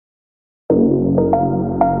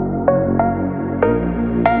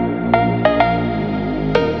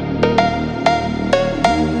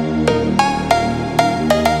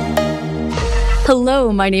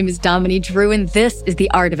Hello, my name is Dominique Drew, and this is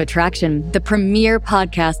The Art of Attraction, the premier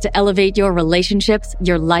podcast to elevate your relationships,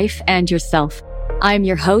 your life, and yourself. I'm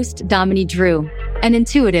your host, Dominique Drew, an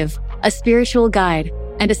intuitive, a spiritual guide,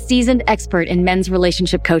 and a seasoned expert in men's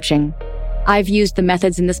relationship coaching. I've used the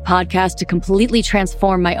methods in this podcast to completely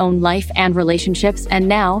transform my own life and relationships, and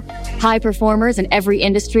now high performers in every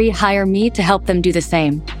industry hire me to help them do the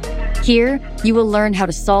same. Here, you will learn how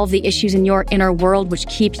to solve the issues in your inner world which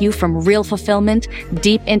keep you from real fulfillment,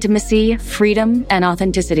 deep intimacy, freedom, and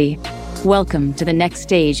authenticity. Welcome to the next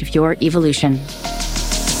stage of your evolution.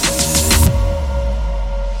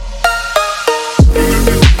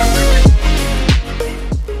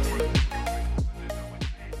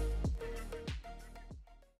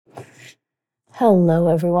 Hello,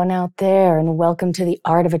 everyone out there, and welcome to The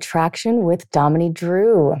Art of Attraction with Dominique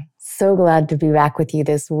Drew. So glad to be back with you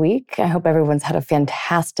this week. I hope everyone's had a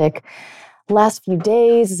fantastic last few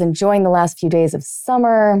days, is enjoying the last few days of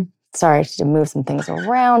summer. Sorry to move some things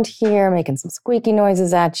around here, making some squeaky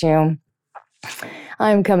noises at you.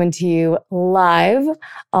 I'm coming to you live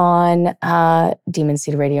on Demon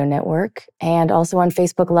Seed Radio Network and also on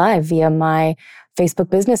Facebook Live via my Facebook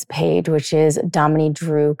business page, which is Dominique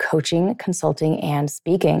Drew Coaching, Consulting, and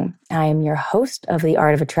Speaking. I am your host of The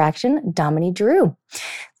Art of Attraction, Dominique Drew.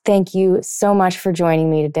 Thank you so much for joining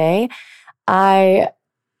me today. I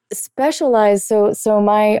specialize, so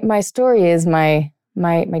my story is my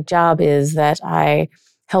job is that I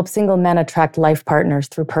help single men attract life partners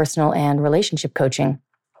through personal and relationship coaching.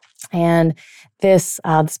 And this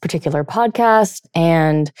particular podcast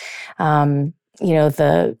and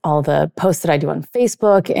all the posts that I do on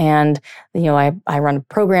Facebook, and I run a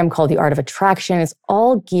program called The Art of Attraction. It's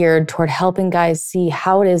all geared toward helping guys see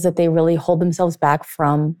how it is that they really hold themselves back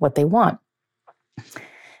from what they want.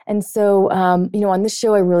 And so, on this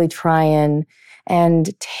show, I really try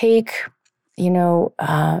and take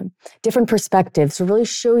different perspectives to really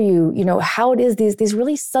show you, how it is these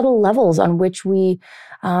really subtle levels on which we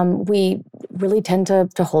really tend to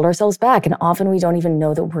hold ourselves back. And often we don't even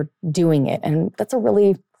know that we're doing it. And that's a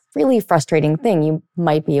really, really frustrating thing. You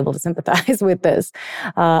might be able to sympathize with this.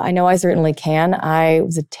 I know I certainly can. I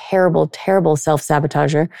was a terrible, terrible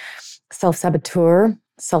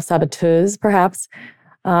self-saboteuse, perhaps.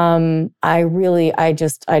 I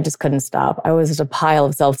just couldn't stop. I was just a pile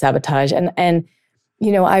of self-sabotage. And I've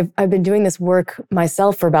been doing this work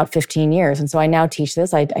myself for about 15 years. And so I now teach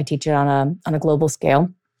this. I teach it on a global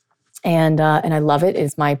scale. And I love it.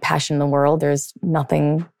 It's my passion in the world. There's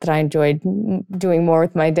nothing that I enjoyed doing more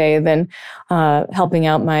with my day than helping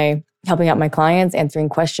out my clients, answering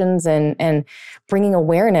questions, and bringing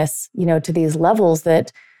awareness, to these levels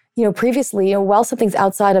that, previously, while something's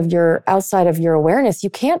outside of your awareness, you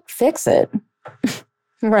can't fix it,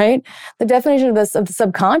 right? The definition of the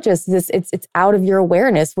subconscious is it's out of your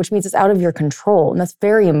awareness, which means it's out of your control, and that's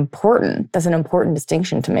very important. That's an important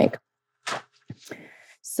distinction to make.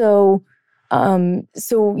 So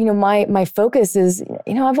my focus is,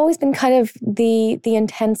 I've always been kind of the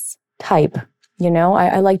intense type.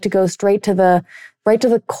 I like to go straight to the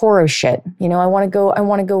core of shit. I want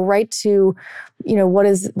to go right to, what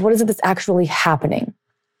is it that's actually happening?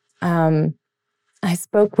 I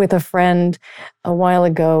spoke with a friend a while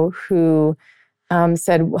ago who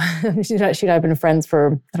said she and I have been friends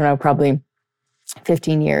for, probably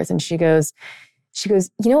 15 years. And she goes, you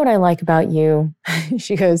know what I like about you?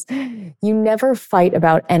 She goes, you never fight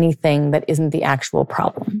about anything that isn't the actual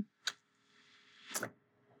problem.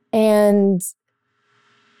 And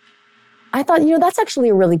I thought, that's actually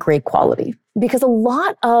a really great quality, because a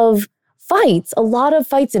lot of fights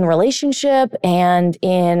in relationship and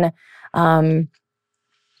in, and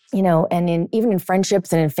even in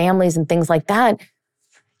friendships and in families and things like that,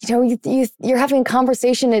 you're having a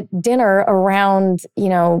conversation at dinner around,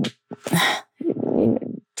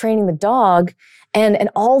 training the dog, and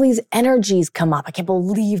all these energies come up. I can't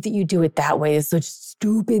believe that you do it that way. It's such a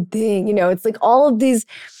stupid thing. It's like all of this,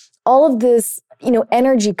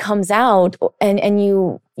 energy comes out, and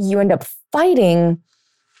you end up fighting.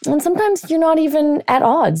 And sometimes you're not even at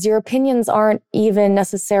odds. Your opinions aren't even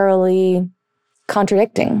necessarily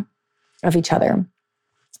contradicting of each other.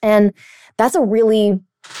 And that's a really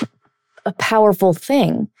powerful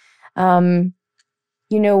thing. When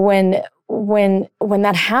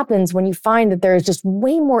that happens, when you find that there's just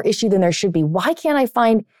way more issue than there should be, why can't I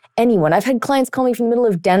find anyone? I've had clients call me from the middle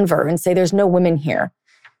of Denver and say, there's no women here.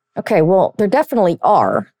 Okay, well, there definitely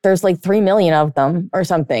are. There's like 3 million of them or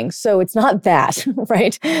something. So it's not that,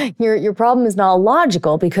 right? Your problem is not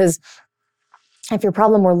logical, because if your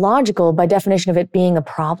problem were logical, by definition of it being a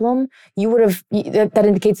problem, you would have, that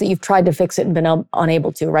indicates that you've tried to fix it and been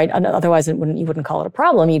unable to, right? Otherwise, you wouldn't call it a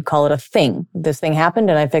problem. You'd call it a thing. This thing happened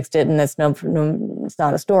and I fixed it, and it's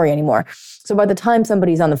not a story anymore. So by the time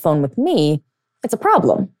somebody's on the phone with me, it's a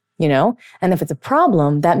problem, And if it's a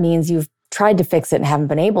problem, that means you've tried to fix it and haven't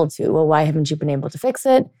been able to. Well, why haven't you been able to fix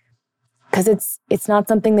it? Because it's not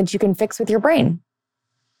something that you can fix with your brain,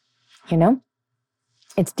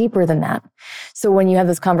 It's deeper than that. So when you have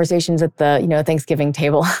those conversations at the, Thanksgiving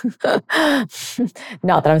table,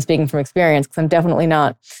 not that I'm speaking from experience, because I'm definitely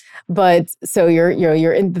not, but so you're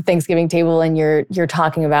in the Thanksgiving table and you're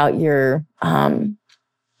talking about your,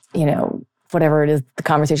 whatever it is, the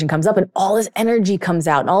conversation comes up and all this energy comes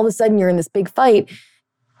out, and all of a sudden you're in this big fight.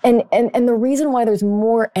 And the reason why there's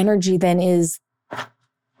more energy than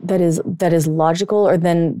that is logical, or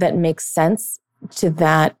then that makes sense to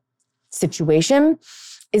that situation,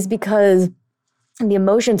 is because the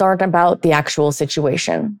emotions aren't about the actual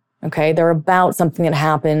situation. Okay. They're about something that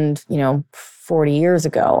happened, 40 years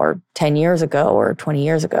ago or 10 years ago or 20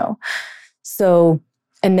 years ago. So,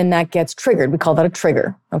 and then that gets triggered. We call that a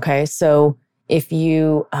trigger. Okay. So if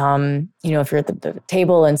you, if you're at the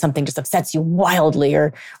table and something just upsets you wildly,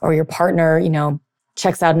 or your partner,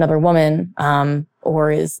 checks out another woman,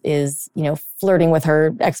 or is flirting with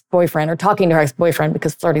her ex-boyfriend, or talking to her ex-boyfriend,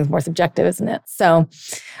 because flirting is more subjective, isn't it? So,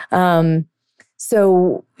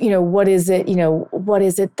 what is it? What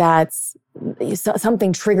is it that's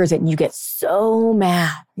something triggers it, and you get so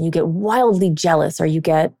mad, you get wildly jealous, or you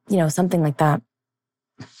get something like that?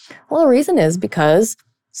 Well, the reason is because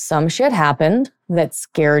some shit happened that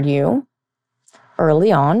scared you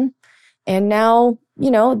early on, and now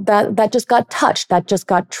that just got touched, that just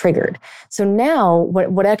got triggered. So now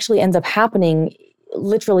what actually ends up happening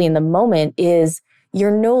literally in the moment is you're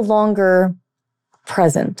no longer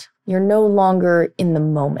present. You're no longer in the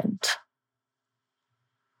moment.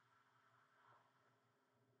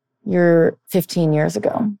 You're 15 years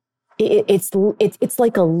ago. It's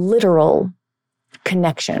like a literal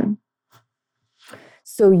connection.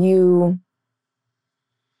 So you're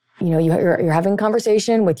having a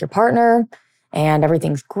conversation with your partner, and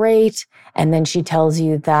everything's great. And then she tells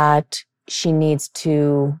you that she needs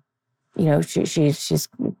to, she's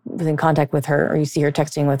in contact with her, or you see her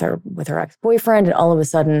texting with her ex-boyfriend, and all of a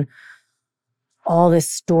sudden, all this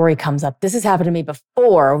story comes up. This has happened to me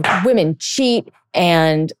before. Women cheat,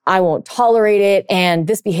 and I won't tolerate it. And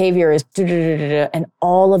this behavior is, and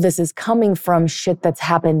all of this is coming from shit that's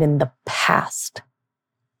happened in the past.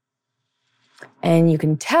 And you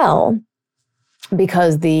can tell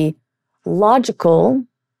because the logical,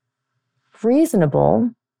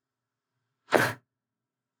 reasonable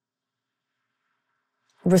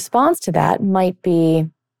response to that might be,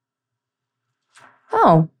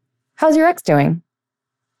 oh, how's your ex doing?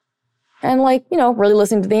 And really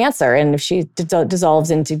listening to the answer. And if she dissolves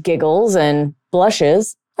into giggles and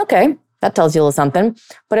blushes, okay, that tells you a little something.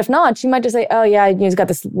 But if not, she might just say, oh yeah, he's got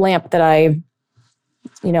this lamp that I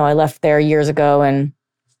left there years ago, and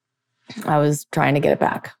I was trying to get it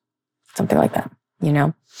back. Something like that,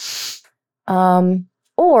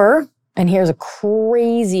 Or, and here's a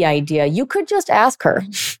crazy idea, you could just ask her.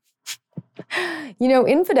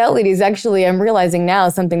 Infidelity is actually, I'm realizing now,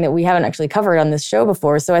 something that we haven't actually covered on this show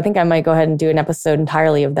before. So I think I might go ahead and do an episode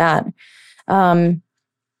entirely of that.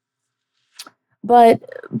 But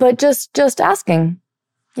just asking,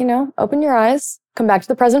 open your eyes, come back to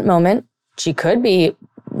the present moment. She could be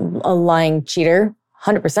a lying cheater,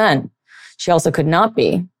 100%. She also could not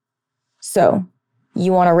be. So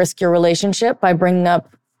you want to risk your relationship by bringing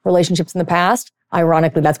up relationships in the past?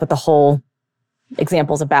 Ironically, that's what the whole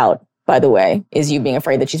example's about, by the way, is you being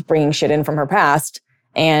afraid that she's bringing shit in from her past,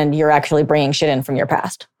 and you're actually bringing shit in from your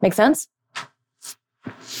past. Make sense?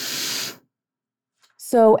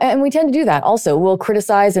 So, and we tend to do that also. We'll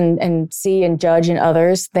criticize and see and judge in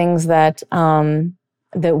others things that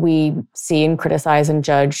that we see and criticize and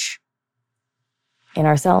judge in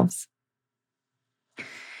ourselves.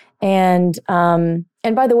 And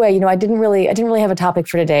by the way, I didn't really have a topic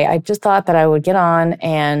for today. I just thought that I would get on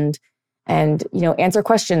and answer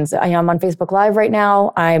questions. I'm on Facebook Live right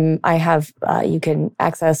now. I have you can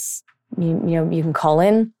access you can call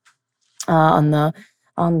in on the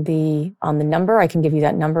number. I can give you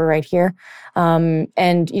that number right here.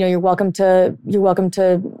 And you're welcome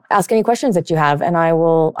to ask any questions that you have, and I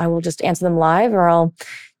will just answer them live, or I'll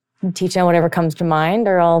teach on whatever comes to mind,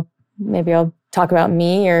 or I'll talk about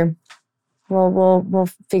me, or we'll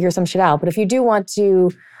figure some shit out. But if you do want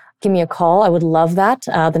to give me a call. I would love that.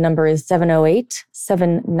 The number is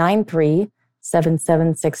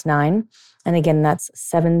 708-793-7769. And again, that's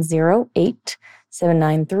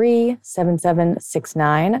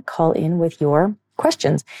 708-793-7769. Call in with your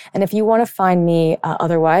questions. And if you want to find me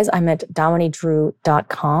otherwise, I'm at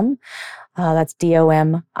dominydrew.com. That's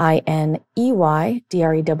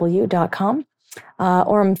DOMINEYDREW.com.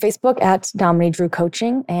 Or on Facebook at Domini Drew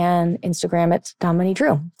Coaching and Instagram at Domini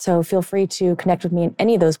Drew. So feel free to connect with me in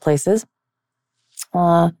any of those places,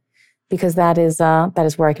 because that is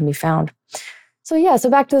where I can be found. So yeah, so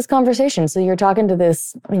back to this conversation. So you're talking to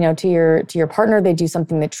this, to your partner. They do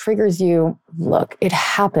something that triggers you. Look, it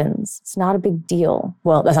happens. It's not a big deal.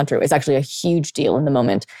 Well, that's not true. It's actually a huge deal in the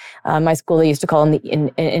moment. My school, they used to call them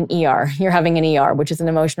an ER. You're having an ER, which is an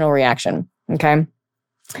emotional reaction. Okay.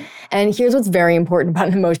 And here's what's very important about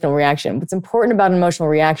an emotional reaction. What's important about an emotional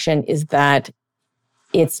reaction is that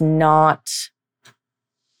it's not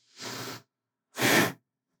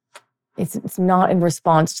in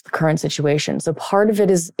response to the current situation. So part of it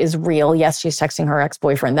is real. Yes, she's texting her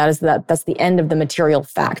ex-boyfriend. That's the end of the material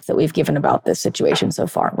fact that we've given about this situation so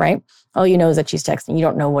far, right? All you know is that she's texting. You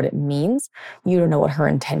don't know what it means. You don't know what her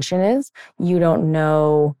intention is. You don't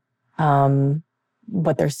know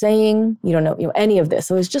what they're saying. You don't know, any of this.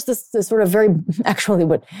 So it's just this sort of very, actually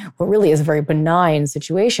what really is a very benign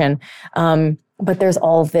situation. But there's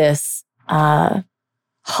all this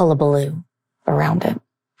hullabaloo around it,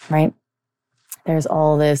 right? There's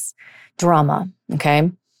all this drama, okay?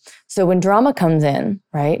 So when drama comes in,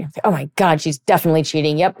 right? Oh my God, she's definitely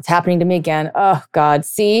cheating. Yep, it's happening to me again. Oh God,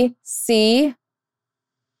 see?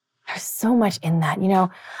 There's so much in that.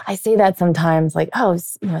 I say that sometimes like, oh,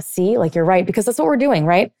 see, like you're right, because that's what we're doing,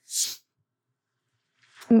 right?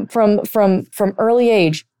 From early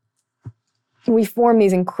age, we form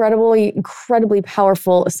these incredibly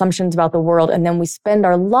powerful assumptions about the world, and then we spend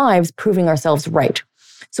our lives proving ourselves right.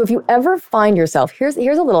 So if you ever find yourself, here's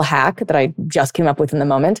a little hack that I just came up with in the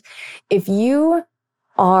moment. If you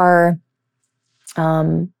are,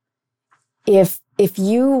 if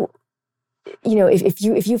you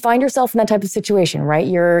find yourself in that type of situation, right?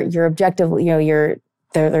 You're objectively,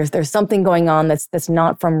 there's something going on that's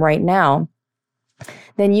not from right now.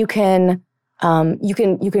 Then you can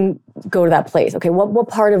go to that place. Okay, what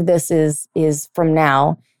part of this is from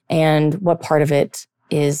now, and what part of it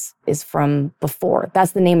is from before?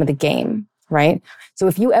 That's the name of the game, right? So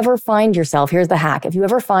if you ever find yourself, here's the hack. If you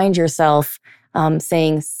ever find yourself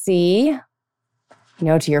saying, see,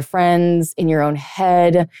 to your friends, in your own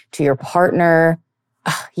head, to your partner,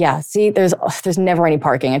 yeah, see, there's never any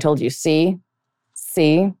parking. I told you, see,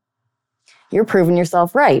 you're proving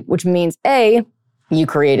yourself right, which means A, you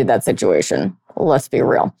created that situation. Let's be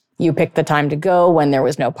real. You picked the time to go when there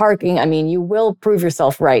was no parking. I mean, you will prove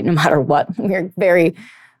yourself right no matter what. We're very,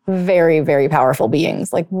 very, very powerful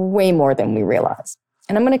beings, like way more than we realize.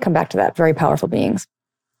 And I'm going to come back to that, very powerful beings.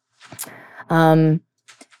 And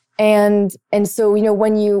so,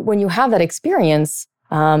 when you have that experience,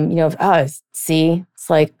 see, it's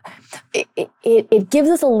like, it gives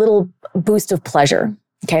us a little boost of pleasure.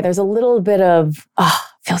 Okay. There's a little bit of,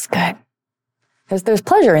 feels good. There's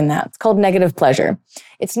pleasure in that. It's called negative pleasure.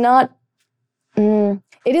 It's not, it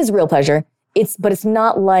is real pleasure. But it's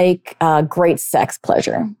not like great sex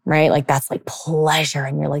pleasure, right? Like that's like pleasure.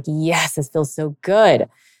 And you're like, yes, this feels so good.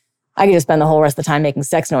 I could just spend the whole rest of the time making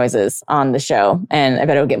sex noises on the show. And I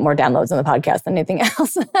bet it'll get more downloads on the podcast than anything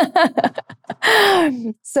else.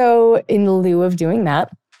 So in lieu of doing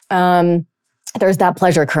that, there's that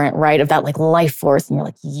pleasure current, right? Of that like life force. And you're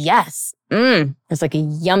like, yes, there's like a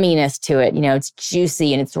yumminess to it. It's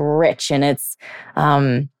juicy and it's rich and it's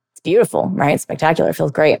beautiful, right? It's spectacular. It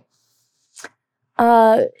feels great.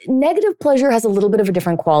 Negative pleasure has a little bit of a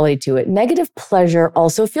different quality to it. Negative pleasure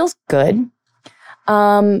also feels good.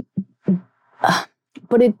 But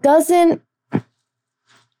it doesn't,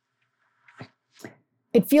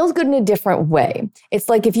 it feels good in a different way. It's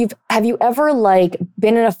like have you ever like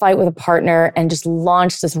been in a fight with a partner and just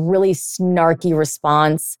launched this really snarky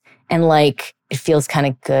response and like, it feels kind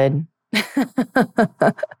of good,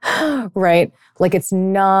 right? Like it's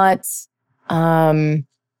not,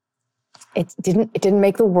 it didn't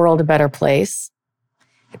make the world a better place.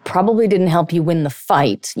 It probably didn't help you win the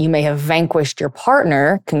fight. You may have vanquished your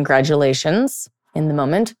partner. Congratulations in the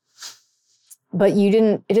moment. But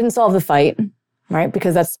it didn't solve the fight, right?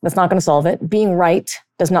 Because that's not going to solve it. Being right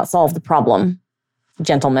does not solve the problem,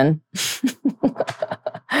 gentlemen.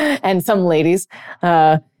 And some ladies,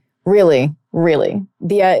 really.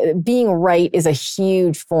 Being right is a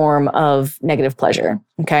huge form of negative pleasure,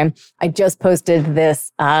 okay? I just posted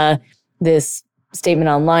this statement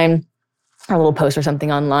online. a little post or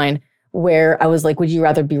something online where I was like, would you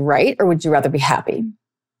rather be right or would you rather be happy?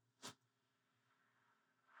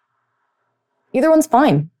 Either one's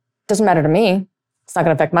fine. Doesn't matter to me. It's not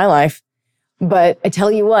going to affect my life. But I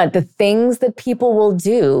tell you what, the things that people will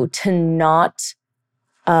do to not,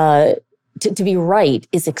 to be right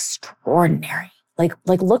is extraordinary. Like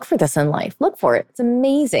look for this in life. Look for it. It's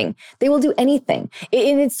amazing. They will do anything.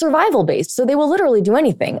 And it's survival based. So they will literally do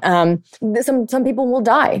anything. Some people will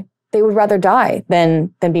die. They would rather die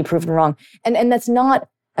than be proven wrong. And that's not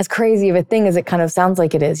as crazy of a thing as it kind of sounds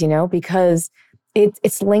like it is, because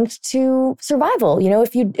it's linked to survival.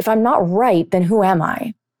 If I'm not right, then who am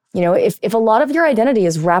I? If a lot of your identity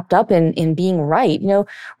is wrapped up in being right,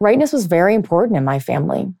 rightness was very important in my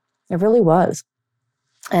family. It really was.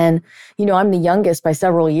 And, I'm the youngest by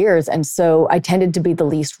several years. And so I tended to be the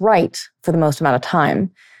least right for the most amount of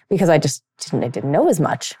time because I didn't know as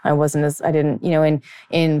much. I didn't,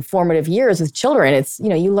 in formative years with children, it's,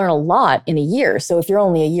 you learn a lot in a year. So if you're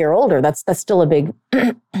only a year older, that's still a big,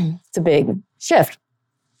 it's a big shift.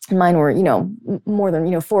 Mine were, more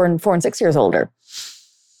than, 4 and 6 years older.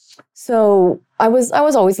 So I was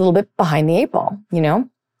always a little bit behind the eight ball,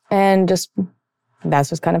 and that's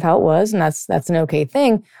just kind of how it was. And that's an okay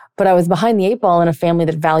thing. But I was behind the eight ball in a family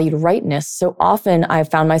that valued rightness. So often I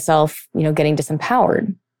found myself, getting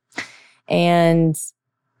disempowered. And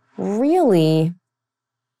really,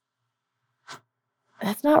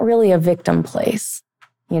 that's not really a victim place,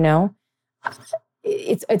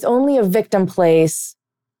 It's only a victim place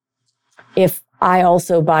if I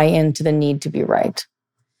also buy into the need to be right.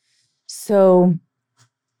 So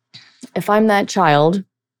if I'm that child,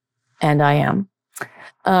 and I am,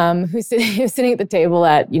 who's sitting at the table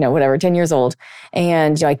at, 10 years old,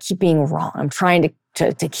 and I keep being wrong. I'm trying to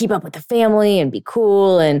keep up with the family and be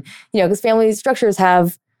cool. And, because family structures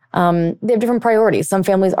have different priorities. Some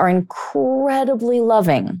families are incredibly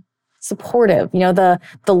loving, supportive. The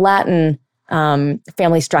Latin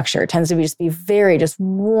family structure tends to be very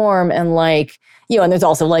warm and and there's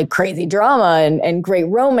also crazy drama and great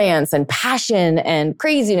romance and passion and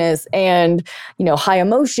craziness and, high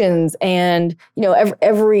emotions. And,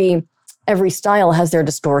 every style has their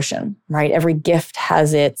distortion, right? Every gift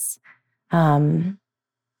has its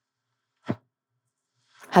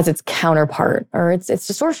counterpart or its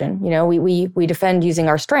distortion. We defend using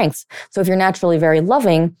our strengths. So if you're naturally very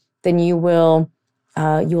loving, then you will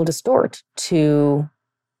distort to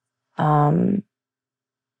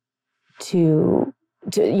you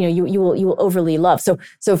will overly love. So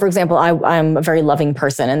for example, I'm a very loving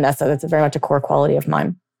person, and that's very much a core quality of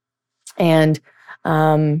mine. And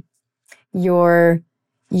you're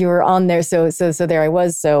on there. So there I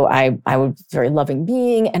was. So I was a very loving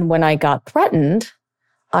being, and when I got threatened,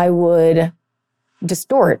 I would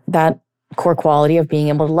distort that core quality of being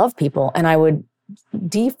able to love people, and I would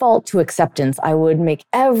default to acceptance. I would make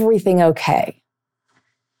everything okay.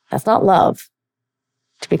 That's not love,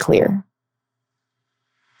 to be clear.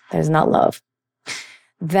 That is not love.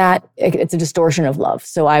 It's a distortion of love.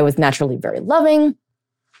 So I was naturally very loving.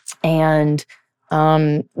 And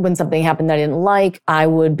when something happened that I didn't like, I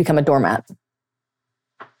would become a doormat.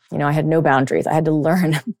 I had no boundaries. I had to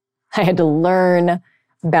learn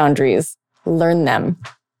boundaries, learn them.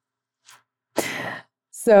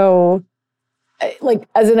 So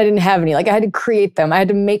as in I didn't have any, I had to create them. I had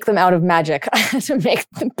to make them out of magic. I had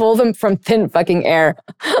to pull them from thin fucking air.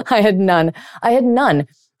 I had none.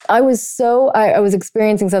 I was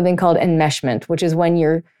experiencing something called enmeshment, which is when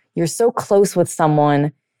you're so close with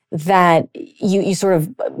someone that you sort of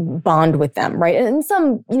bond with them, right? And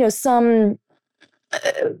some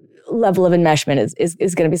level of enmeshment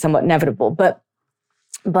is going to be somewhat inevitable, but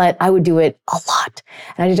I would do it a lot.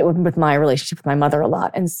 And I did it with my relationship with my mother a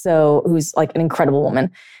lot. And so, who's an incredible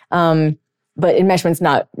woman. But enmeshment's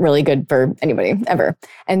not really good for anybody ever.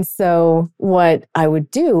 And so what I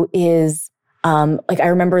would do is, I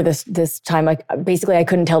remember this time, basically I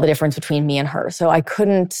couldn't tell the difference between me and her. So I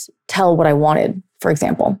couldn't tell what I wanted, for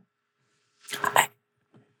example. I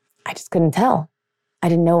just couldn't tell. I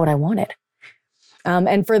didn't know what I wanted.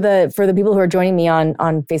 And for the people who are joining me on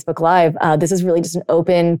Facebook Live, this is really just an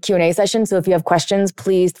open Q&A session. So if you have questions,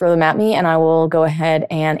 please throw them at me and I will go ahead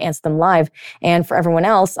and answer them live. And for everyone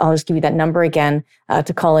else, I'll just give you that number again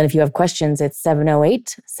to call in if you have questions. It's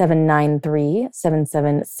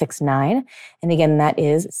 708-793-7769. And again, that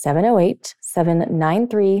is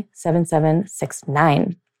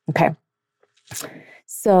 708-793-7769. Okay.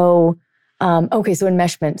 So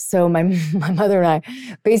enmeshment. So my mother and I,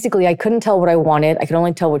 basically, I couldn't tell what I wanted. I could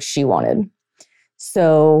only tell what she wanted.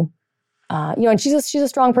 So, and she's a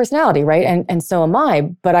strong personality, right? And so am I.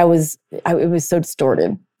 But it was so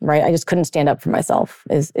distorted. right? I just couldn't stand up for myself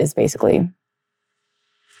is basically,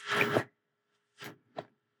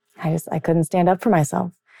 I couldn't stand up for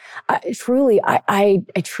myself. I truly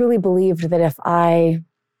believed that if I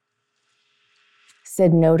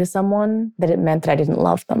said no to someone, that it meant that I didn't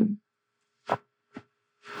love them.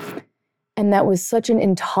 And that was such an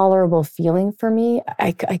intolerable feeling for me.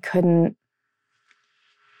 I couldn't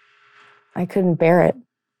bear it.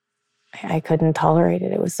 I couldn't tolerate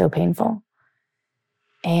it. It was so painful.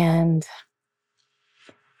 And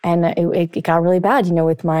it got really bad,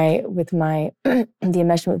 with my the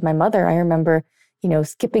enmeshment with my mother. I remember,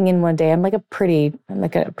 skipping in one day. I'm like a pretty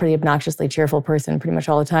obnoxiously cheerful person pretty much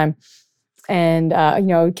all the time. And,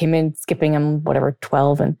 came in skipping, I'm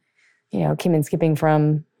 12, and, came in skipping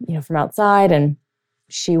from outside. And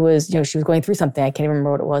she was going through something. I can't even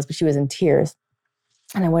remember what it was, but she was in tears.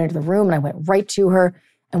 And I went into the room and I went right to her.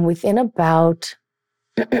 And within about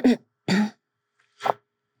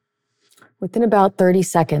 30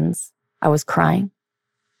 seconds, I was crying.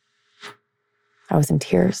 I was in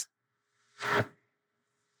tears.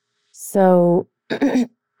 So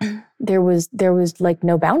there was like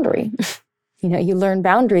no boundary. You learn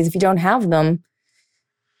boundaries. If you don't have them,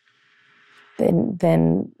 then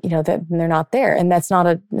that they're not there. And it's not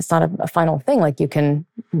a final thing. Like you can,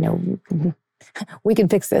 we can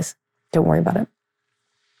fix this. Don't worry about it.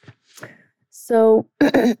 So,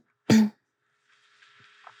 and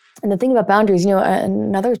the thing about boundaries,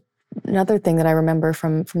 another thing that I remember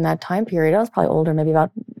from that time period, I was probably older, maybe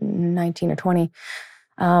about 19 or 20.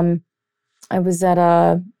 I was at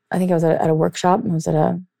a workshop. I was at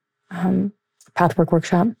a pathwork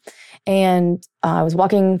workshop. And I was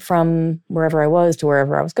walking from wherever I was to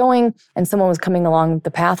wherever I was going, and someone was coming along the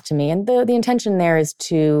path to me. And the intention there is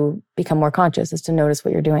to become more conscious, is to notice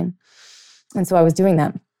what you're doing. And so I was doing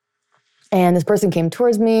that. And this person came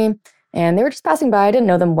towards me, and they were just passing by. I didn't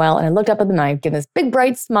know them well. And I looked up at them, and I gave this big,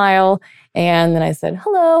 bright smile. And then I said,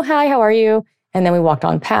 hello, hi, how are you? And then we walked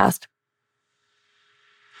on past.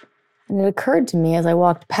 And it occurred to me as I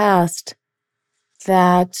walked past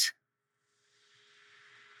that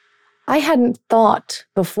I hadn't thought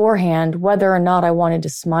beforehand whether or not I wanted to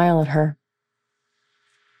smile at her.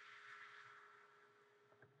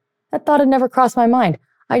 That thought had never crossed my mind.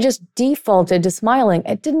 I just defaulted to smiling.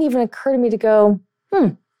 It didn't even occur to me to go,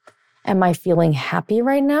 am I feeling happy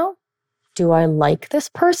right now? Do I like this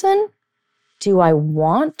person? Do I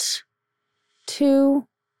want to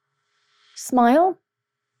smile?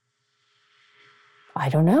 I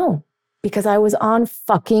don't know, because I was on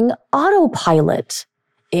fucking autopilot.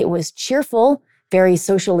 It was cheerful, very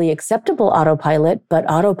socially acceptable autopilot, but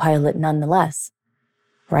autopilot nonetheless,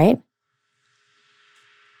 right?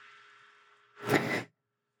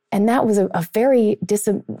 And that was a very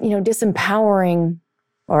disempowering,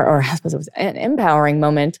 or I suppose it was an empowering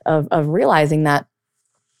moment of realizing that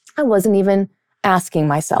I wasn't even asking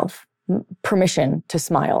myself permission to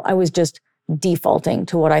smile. I was just defaulting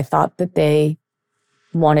to what I thought that they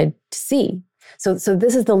wanted to see. So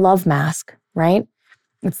this is the love mask, right?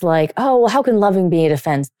 It's like, oh, well, how can loving be a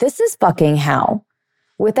defense? This is fucking how.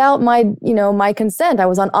 Without my consent, I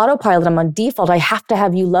was on autopilot. I'm on default. I have to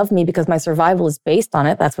have you love me because my survival is based on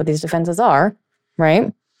it. That's what these defenses are,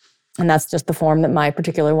 right? And that's just the form that my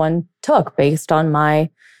particular one took based on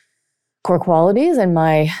my core qualities and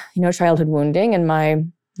my, childhood wounding and my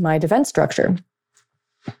defense structure.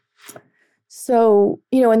 So,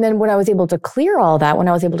 and then when I was able to clear all that, when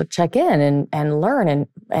I was able to check in and learn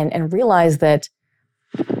and realize that,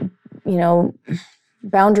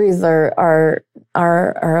 boundaries are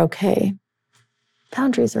okay.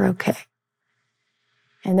 Boundaries are okay.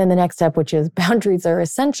 And then the next step, which is boundaries are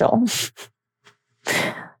essential.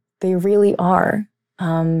 They really are.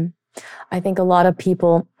 I think a lot of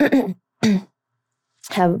people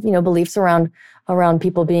have, beliefs around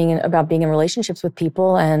people being in relationships with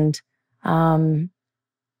people, and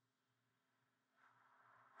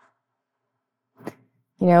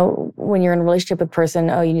when you're in a relationship with a person,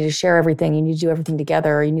 you need to share everything, you need to do everything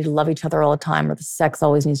together, or you need to love each other all the time, or the sex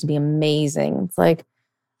always needs to be amazing. It's like,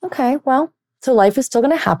 okay, well, so life is still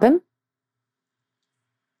going to happen.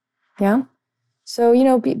 Yeah. So,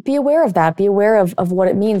 be aware of that. Be aware of what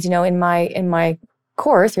it means. In my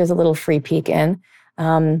course, here's a little free peek in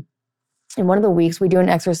one of the weeks, we do an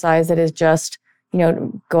exercise that is just,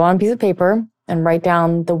 go on a piece of paper and write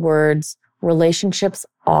down the words relationships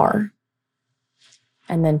are,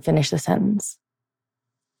 and then finish the sentence.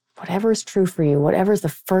 Whatever is true for you, whatever is the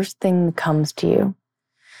first thing that comes to you.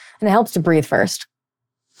 And it helps to breathe first.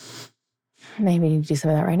 Maybe you need to do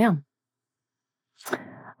some of that right now.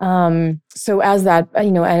 So as that,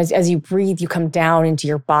 as you breathe, you come down into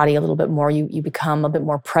your body a little bit more, you become a bit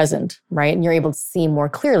more present, right? And you're able to see more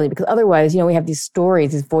clearly, because otherwise, we have these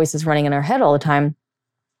stories, these voices running in our head all the time,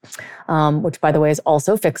 which, by the way, is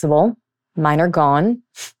also fixable. Mine are gone.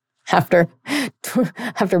 After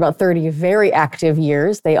about 30 very active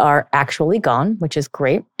years, they are actually gone, which is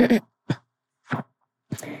great.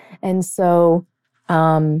 And so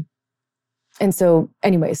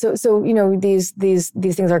anyway, these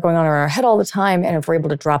things are going on in our head all the time, and if we're able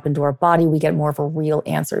to drop into our body, we get more of a real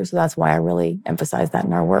answer. So that's why I really emphasize that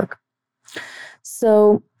in our work.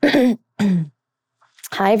 So, hi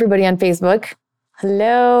everybody on Facebook.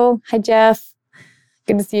 Hello, hi Jeff.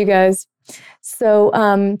 Good to see you guys. So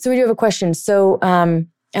we do have a question. So, and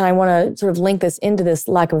I want to sort of link this into this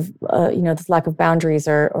lack of, this lack of boundaries,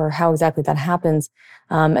 or how exactly that happens.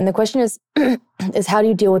 And the question is, is how do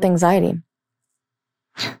you deal with anxiety?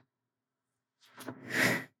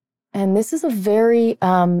 And this is a very,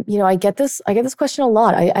 I get this question a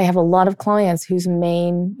lot. I have a lot of clients whose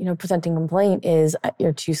main, presenting complaint is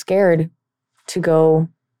you're too scared to go,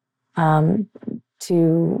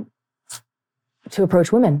 to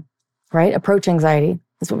approach women, right? Approach anxiety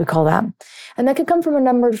is what we call that. And that could come from a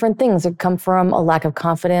number of different things. It could come from a lack of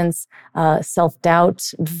confidence,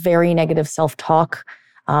 self-doubt, very negative self-talk.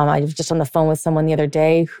 I was just on the phone with someone the other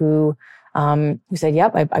day who said,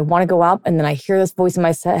 yep, I want to go out. And then I hear this voice in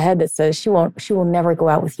my head that says, she will never go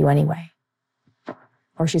out with you anyway.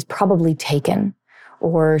 Or she's probably taken,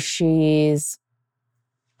 or she's,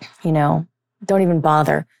 don't even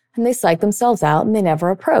bother. And they psych themselves out and they never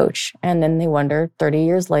approach. And then they wonder 30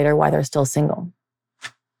 years later why they're still single.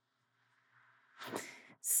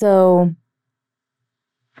 So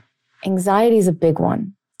anxiety is a big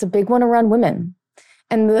one. It's a big one around women.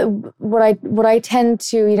 And what I tend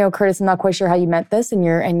to, Curtis, I'm not quite sure how you meant this, and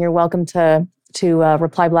you're welcome to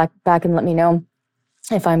reply back and let me know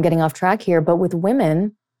if I'm getting off track here. But with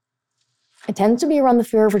women, it tends to be around the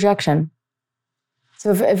fear of rejection.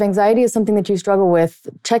 So if anxiety is something that you struggle with,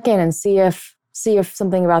 check in and see if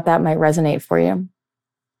something about that might resonate for you.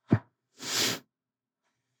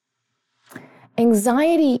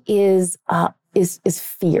 Anxiety is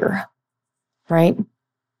fear, right?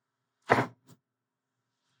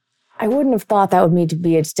 I wouldn't have thought that would need to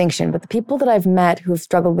be a distinction, but the people that I've met who have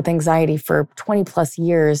struggled with anxiety for 20 plus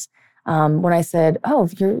years, when I said, oh,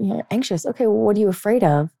 you're anxious. Okay, well, what are you afraid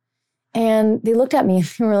of? And they looked at me and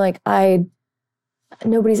they were like,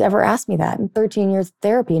 nobody's ever asked me that. In 13 years of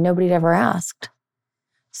therapy, nobody had ever asked.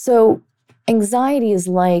 So anxiety is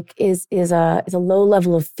a low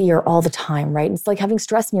level of fear all the time, right? It's like having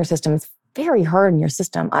stress in your system. It's very hard in your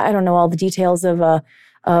system. I don't know all the details of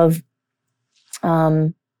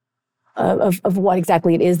what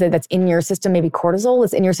exactly it is that's in your system. Maybe cortisol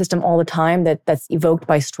is in your system all the time that's evoked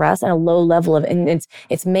by stress, and a low level of, and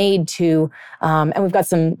it's made to, and we've got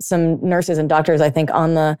some nurses and doctors, I think,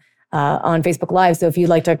 on Facebook Live. So if you'd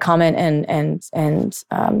like to comment and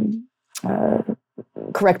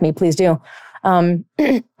correct me, please do.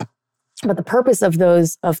 But the purpose of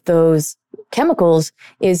those chemicals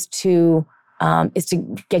is to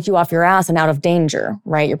get you off your ass and out of danger,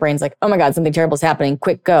 right? Your brain's like, oh my God, something terrible is happening,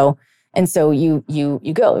 quick, go. And so you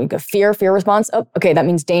go fear response. Oh, okay, that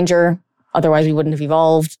means danger. Otherwise we wouldn't have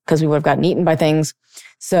evolved because we would have gotten eaten by things.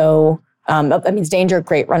 So that means danger,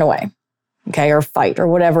 great, run away. Okay, or fight, or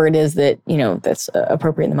whatever it is that, that's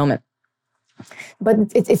appropriate in the moment.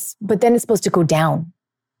 But but then it's supposed to go down.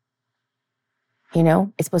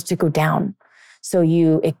 It's supposed to go down. So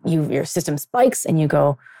your system spikes and you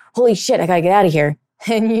go, holy shit, I gotta get out of here.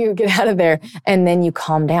 And you get out of there and then you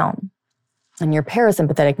calm down. And your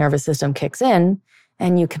parasympathetic nervous system kicks in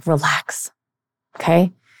and you can relax.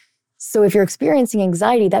 Okay? So if you're experiencing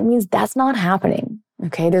anxiety, that means that's not happening.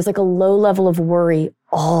 Okay? There's like a low level of worry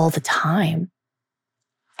all the time.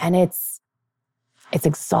 And it's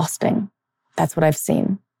exhausting. That's what I've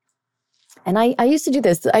seen. And I used to do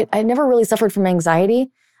this. I never really suffered from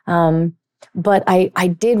anxiety, but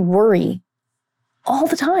I did worry all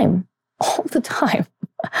the time.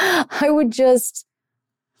 I would just,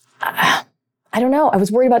 I don't know. I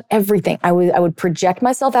was worried about everything. I would project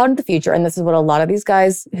myself out into the future. And this is what a lot of these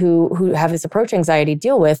guys who have this approach anxiety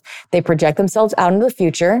deal with. They project themselves out into the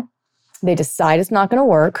future. They decide it's not going to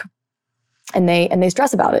work, and they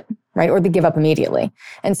stress about it, right? Or they give up immediately.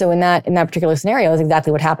 And so in that particular scenario is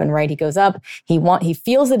exactly what happened, right? He goes up, he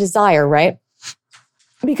feels a desire, right?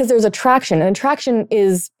 Because there's attraction, and attraction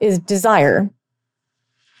is desire,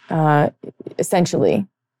 essentially.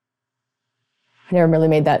 I never really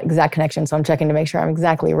made that exact connection, so I'm checking to make sure I'm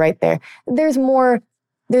exactly right there. There's more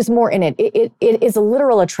there's more in it. It is a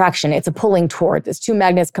literal attraction. It's a pulling towards. It's two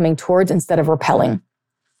magnets coming towards instead of repelling.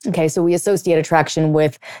 Okay, so we associate attraction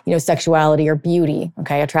with, sexuality or beauty.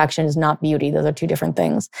 Okay, attraction is not beauty. Those are two different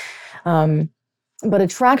things. But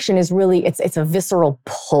attraction is really, it's a visceral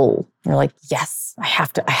pull. You're like, yes, I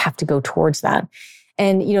have to go towards that.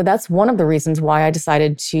 And, that's one of the reasons why I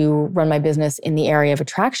decided to run my business in the area of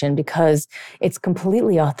attraction, because it's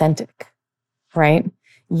completely authentic, right?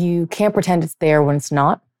 You can't pretend it's there when it's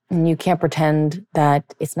not, and you can't pretend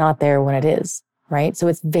that it's not there when it is, right? So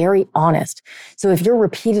it's very honest. So if you're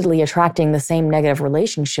repeatedly attracting the same negative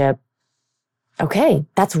relationship, okay,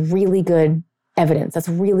 that's really good evidence. That's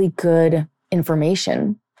really good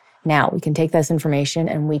information. Now we can take this information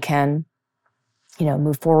and we can,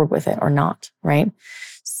 move forward with it or not, right?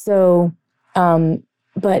 So,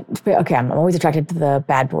 but okay, I'm always attracted to the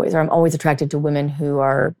bad boys, or I'm always attracted to women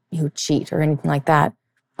who cheat or anything like that.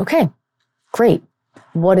 Okay, great.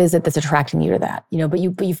 What is it that's attracting you to that? But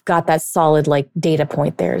you've got that solid data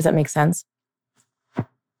point there. Does that make sense?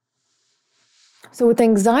 So with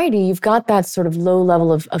anxiety, you've got that sort of low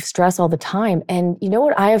level of stress all the time. And you know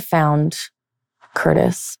what I have found,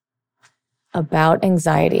 Curtis, about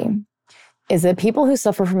anxiety is that people who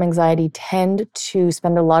suffer from anxiety tend to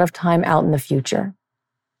spend a lot of time out in the future.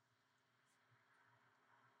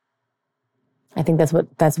 I think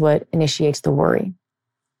that's what initiates the worry.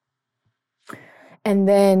 And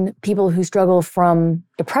then people who struggle from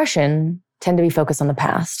depression tend to be focused on the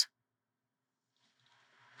past.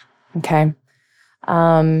 Okay.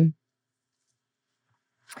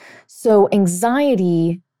 So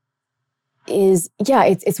anxiety is,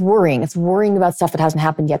 it's worrying. It's worrying about stuff that hasn't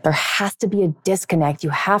happened yet. There has to be a disconnect. You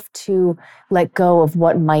have to let go of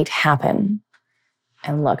what might happen.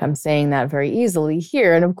 And look, I'm saying that very easily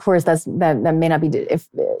here. And of course, that may not be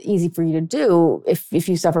easy for you to do if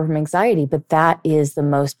you suffer from anxiety, but that is the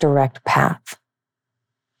most direct path.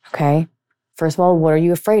 Okay. First of all, what are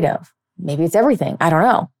you afraid of? Maybe it's everything. I don't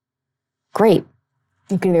know. Great.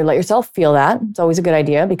 You can either let yourself feel that. It's always a good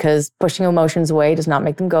idea, because pushing emotions away does not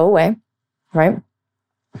make them go away. Right.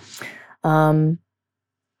 And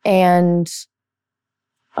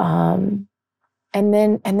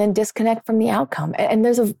then disconnect from the outcome. And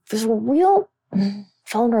there's a real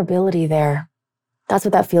vulnerability there. That's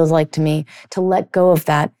what that feels like to me, to let go of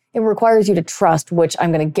that. It requires you to trust, which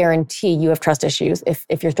I'm going to guarantee you have trust issues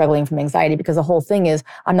if you're struggling from anxiety, because the whole thing is,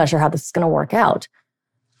 I'm not sure how this is going to work out.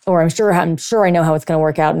 Or I'm sure I know how it's going to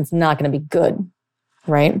work out and it's not going to be good.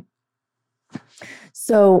 Right.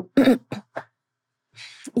 So, so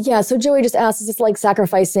Joey just asked, is this like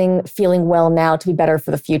sacrificing feeling well now to be better for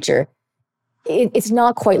the future? It's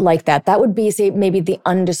not quite like that. That would be, say, maybe the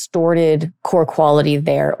undistorted core quality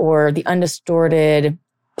there, or the undistorted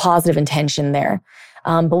positive intention there.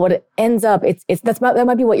 But what it ends up, that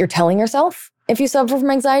might be what you're telling yourself. If you suffer from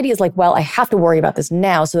anxiety, is like, well, I have to worry about this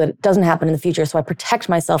now so that it doesn't happen in the future. So I protect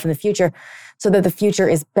myself in the future so that the future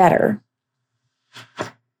is better.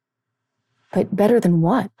 But better than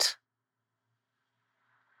what?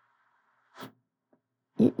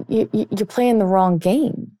 You're playing the wrong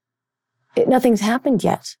game. Nothing's happened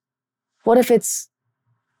yet. What if it's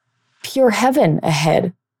pure heaven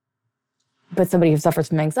ahead? But somebody who suffers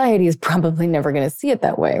from anxiety is probably never going to see it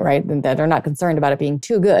that way, right? And that they're not concerned about it being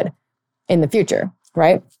too good in the future,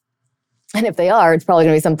 right? And if they are, it's probably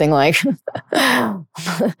going to be something like,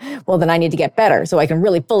 well, then I need to get better so I can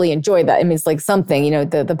really fully enjoy that. I mean, it's like something,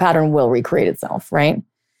 the pattern will recreate itself, right?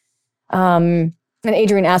 And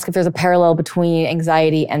Adrian asked if there's a parallel between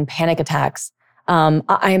anxiety and panic attacks.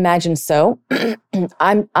 I imagine so. That's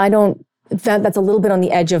a little bit on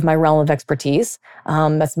the edge of my realm of expertise.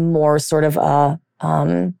 That's more sort of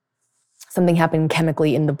something happening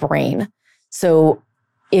chemically in the brain. So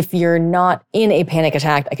if you're not in a panic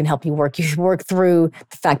attack, I can help you work through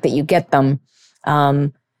the fact that you get them.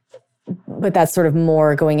 But that's sort of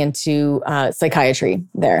more going into psychiatry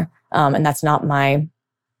there, and that's not my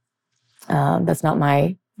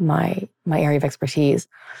area of expertise.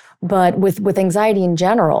 But with anxiety in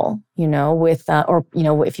general,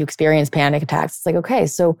 if you experience panic attacks, it's like, okay,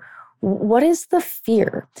 so what is the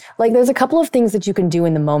fear? Like, there's a couple of things that you can do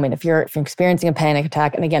in the moment if you're experiencing a panic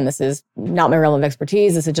attack. And again, this is not my realm of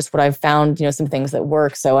expertise. This is just what I've found, some things that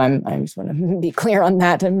work. So I just want to be clear on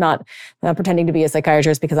that. I'm not pretending to be a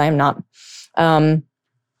psychiatrist, because I am not.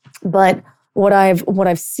 But what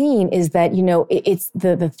I've seen is that, it's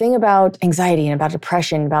the thing about anxiety and about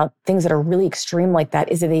depression, about things that are really extreme like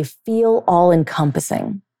that, is that they feel all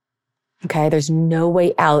encompassing. Okay. There's no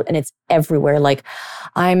way out, and it's everywhere. Like,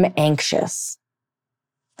 I'm anxious.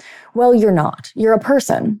 Well, you're not. You're a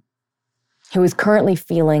person who is currently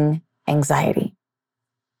feeling anxiety.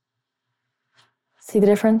 See the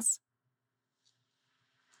difference?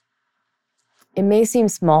 It may seem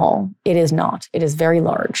small. It is not. It is very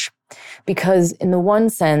large. Because in the one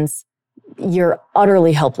sense, you're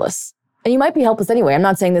utterly helpless. And you might be helpless anyway. I'm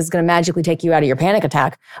not saying this is going to magically take you out of your panic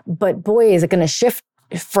attack, but boy, is it going to shift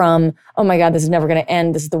from, oh my God, this is never going to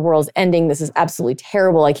end. This is the world's ending. This is absolutely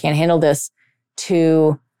terrible. I can't handle this,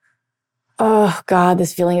 to, oh God,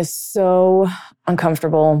 this feeling is so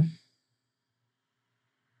uncomfortable.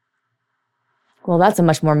 Well, that's a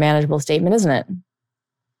much more manageable statement, isn't it?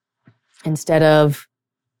 Instead of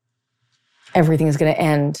everything is going to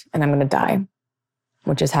end and I'm going to die,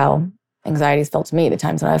 which is how anxiety has felt to me, the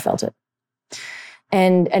times when I've felt it.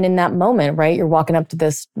 And in that moment, right, you're walking up to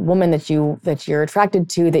this woman that you're attracted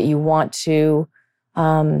to, that you want to,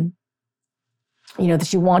 that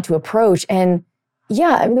you want to approach. And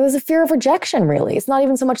yeah, I mean, there was a fear of rejection, really. It's not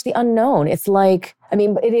even so much the unknown. It's like, I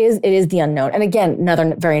mean, it is the unknown. And again,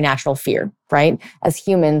 another very natural fear, right? As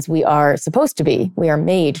humans, we are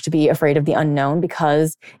made to be afraid of the unknown,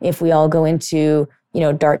 because if we all go into,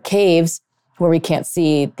 dark caves where we can't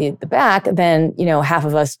see the back, then, half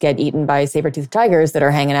of us get eaten by saber-toothed tigers that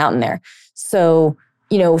are hanging out in there. So,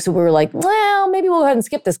 so we were like, well, maybe we'll go ahead and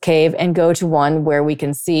skip this cave and go to one where we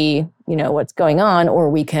can see, what's going on, or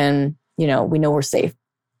we can, we know we're safe.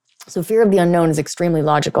 So fear of the unknown is extremely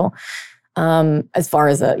logical, as far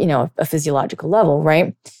as a physiological level,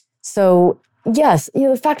 right? So yes,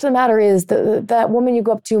 the fact of the matter is that woman you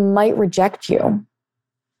go up to might reject you.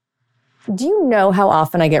 Do you know how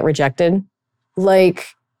often I get rejected? Like,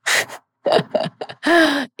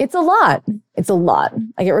 it's a lot. It's a lot.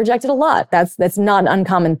 I get rejected a lot. That's not an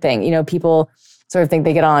uncommon thing. People sort of think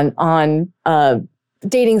they get on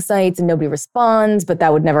dating sites and nobody responds, but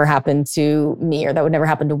that would never happen to me, or that would never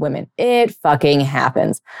happen to women. It fucking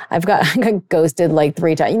happens. I got ghosted like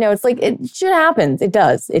 3 times. It's like, it should happen. It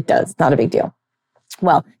does. It's not a big deal.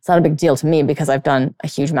 Well, it's not a big deal to me because I've done a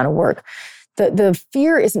huge amount of work. The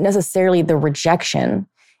fear isn't necessarily the rejection.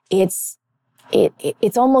 It's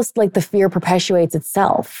almost like the fear perpetuates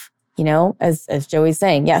itself, as Joey's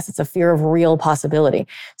saying. Yes, it's a fear of real possibility.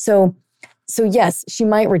 So yes, she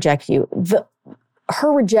might reject you.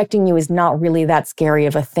 Her rejecting you is not really that scary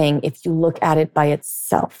of a thing if you look at it by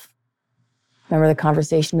itself. Remember the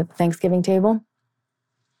conversation at the Thanksgiving table?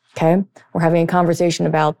 Okay, we're having a conversation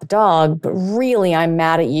about the dog, but really I'm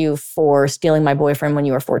mad at you for stealing my boyfriend when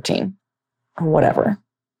you were 14 or whatever.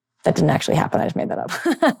 That didn't actually happen. I just made that up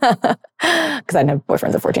because I didn't have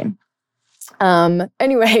boyfriends at 14.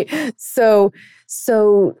 Anyway, so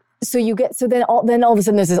then all of a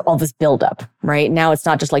sudden there's all this buildup, right? Now it's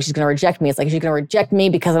not just like she's going to reject me. It's like she's going to reject me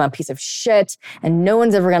because I'm a piece of shit and no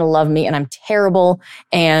one's ever going to love me and I'm terrible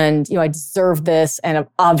and, I deserve this. And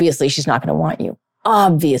obviously she's not going to want you.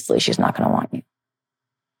 Obviously she's not going to want you.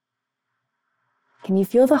 Can you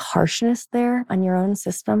feel the harshness there on your own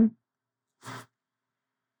system?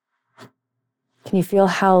 Can you feel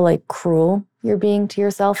how cruel you're being to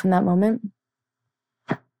yourself in that moment?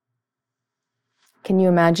 Can you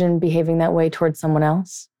imagine behaving that way towards someone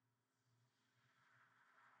else?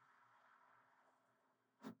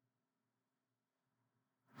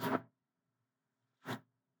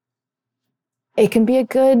 It can be a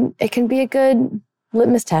good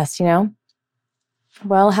litmus test,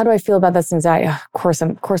 Well, how do I feel about this anxiety? Of course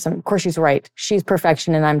she's right. She's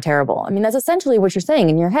perfection and I'm terrible. I mean, that's essentially what you're saying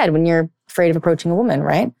in your head when you're afraid of approaching a woman,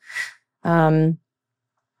 right?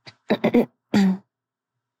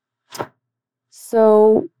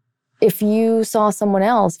 So if you saw someone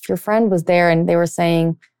else, if your friend was there and they were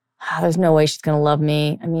saying, there's no way she's going to love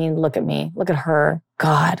me. I mean, look at me. Look at her.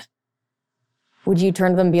 God. Would you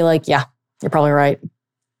turn to them and be like, yeah, you're probably right.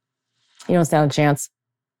 You don't stand a chance.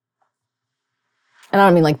 And I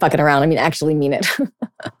don't mean fucking around. I mean, actually mean it.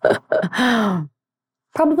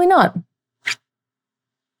 Probably not.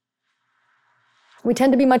 We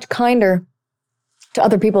tend to be much kinder to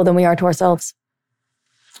other people than we are to ourselves.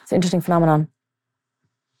 It's an interesting phenomenon.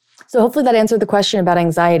 So hopefully that answered the question about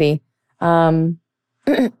anxiety. I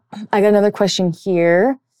got another question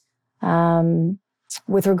here.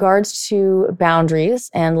 With regards to boundaries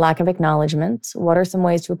and lack of acknowledgement, what are some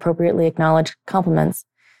ways to appropriately acknowledge compliments?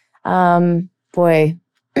 Boy,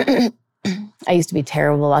 I used to be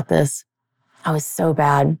terrible at this. I was so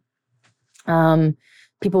bad.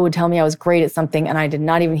 People would tell me I was great at something and I did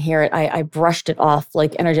not even hear it. I brushed it off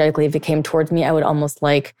energetically. If it came towards me, I would almost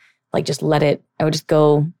just let it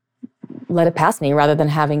pass me rather than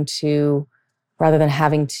having to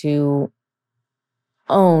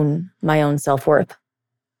own my own self-worth.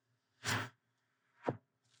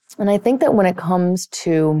 And I think that when it comes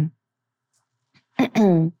to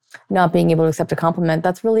not being able to accept a compliment,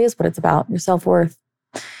 that's really is what it's about, your self-worth.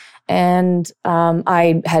 And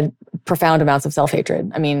I had profound amounts of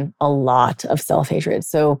self-hatred. I mean, a lot of self-hatred.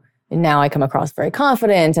 So now I come across very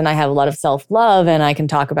confident and I have a lot of self-love and I can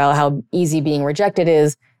talk about how easy being rejected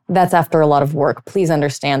is. That's after a lot of work. Please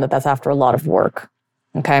understand that that's after a lot of work.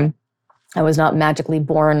 Okay. I was not magically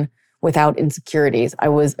born without insecurities. I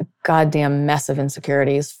was a goddamn mess of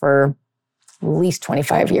insecurities for at least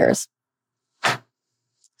 25 years.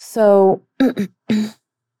 So, and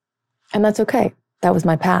that's okay. That was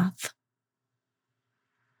my path.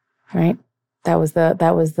 Right? That was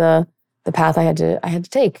the path I had to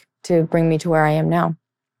take to bring me to where I am now.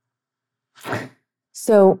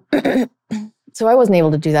 So I wasn't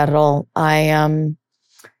able to do that at all.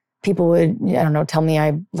 People would, I don't know, tell me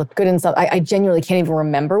I look good and stuff. I genuinely can't even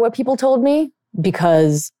remember what people told me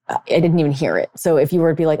because I didn't even hear it. So if you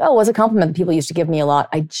were to be like, oh, what's a compliment that people used to give me a lot?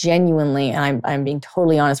 I genuinely, and I'm being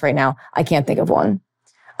totally honest right now, I can't think of one.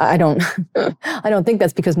 I don't think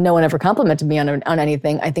that's because no one ever complimented me on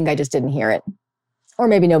anything. I think I just didn't hear it. Or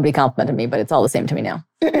maybe nobody complimented me, but it's all the same to me now.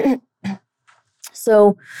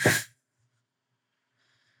 So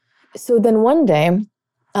then one day,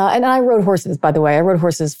 and I rode horses, by the way. I rode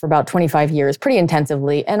horses for about 25 years, pretty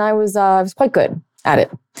intensively, and I was quite good at it.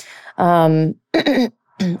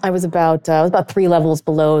 I was about 3 levels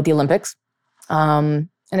below the Olympics, and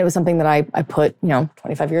it was something that I put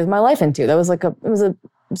 25 years of my life into. That was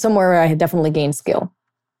somewhere where I had definitely gained skill.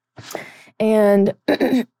 And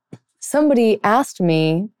somebody asked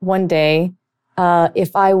me one day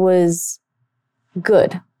if I was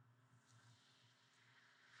good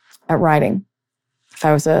at riding. If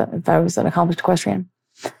I was an accomplished equestrian.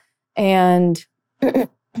 And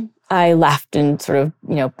I laughed and sort of,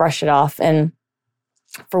 brushed it off. And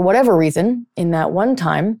for whatever reason, in that one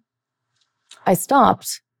time, I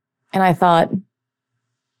stopped and I thought,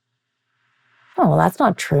 oh, well, that's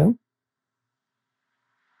not true.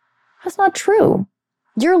 That's not true.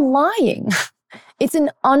 You're lying. It's an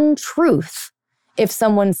untruth. If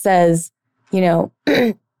someone says,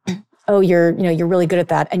 oh, you're really good at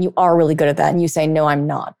that, and you are really good at that, and you say, no, I'm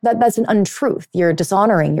not. That's an untruth. You're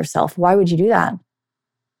dishonoring yourself. Why would you do that?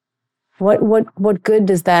 What good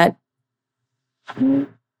does that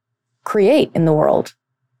create in the world?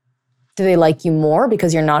 Do they like you more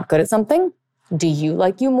because you're not good at something? Do you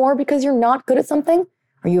like you more because you're not good at something?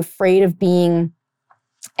 Are you afraid of being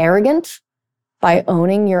arrogant by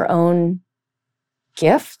owning your own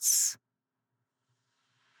gifts?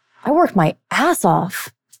 I worked my ass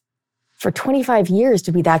off for 25 years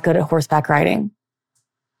to be that good at horseback riding.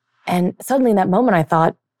 And suddenly in that moment, I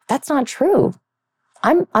thought, that's not true.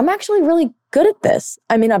 I'm actually really good at this.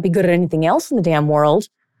 I may not be good at anything else in the damn world,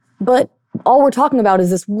 but all we're talking about is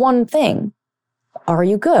this one thing. Are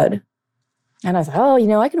you good? And I thought,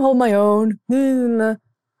 oh, I can hold my own. I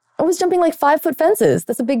was jumping like 5-foot fences.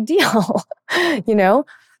 That's a big deal,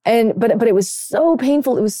 And but it was so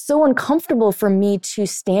painful. It was so uncomfortable for me to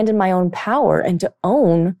stand in my own power and to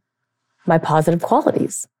own my positive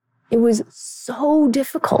qualities. It was so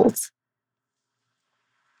difficult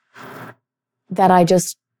that I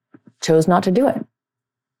just chose not to do it.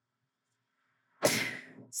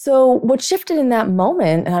 So what shifted in that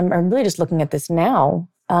moment, and I'm really just looking at this now,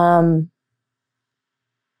 I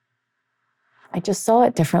just saw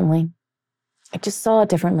it differently.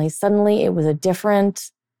 Suddenly it was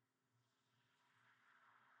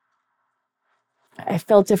I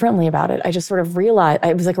felt differently about it. I just sort of realized,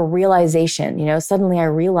 it was like a realization, suddenly I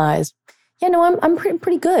realized, I'm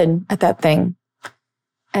pretty good at that thing.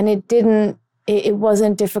 And it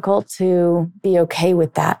wasn't difficult to be okay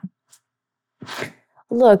with that.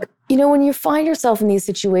 Look, when you find yourself in these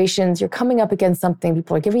situations, you're coming up against something,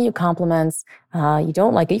 people are giving you compliments, you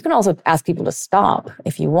don't like it. You can also ask people to stop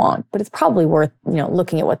if you want, but it's probably worth,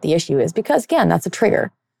 looking at what the issue is because again, that's a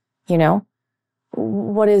trigger,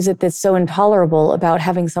 What is it that's so intolerable about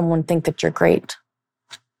having someone think that you're great?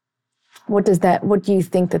 What do you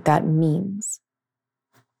think that means?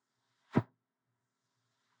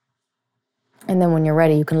 And then when you're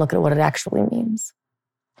ready, you can look at what it actually means.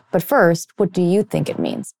 But first, what do you think it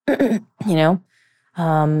means? I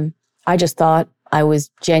just thought I was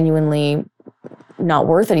genuinely not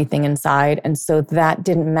worth anything inside. And so that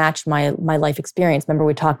didn't match my life experience. Remember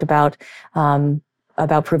we talked about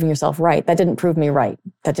proving yourself right. That didn't prove me right.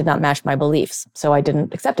 That did not match my beliefs. So I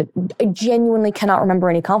didn't accept it. I genuinely cannot remember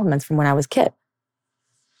any compliments from when I was a kid.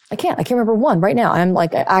 I can't remember one right now.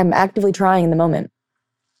 I'm actively trying in the moment.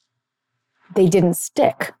 they didn't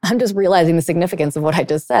stick. I'm just realizing the significance of what I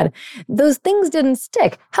just said. Those things didn't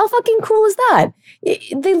stick. How fucking cool is that?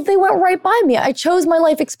 They went right by me. I chose my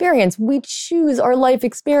life experience. We choose our life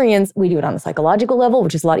experience. We do it on a psychological level,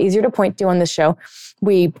 which is a lot easier to point to on this show.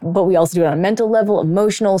 But we also do it on a mental level,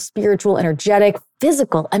 emotional, spiritual, energetic,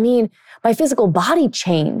 physical. I mean, my physical body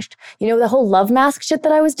changed. The whole love mask shit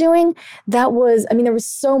that I was doing, there was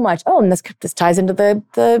so much. Oh, and this ties into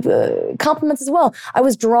the compliments as well. I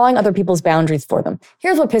was drawing other people's boundaries for them.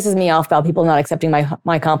 Here's what pisses me off about people not accepting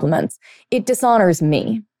my compliments. It dishonors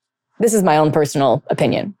me. This is my own personal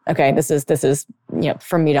opinion. Okay, this is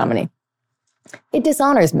from me, Dominique. It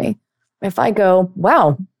dishonors me if I go,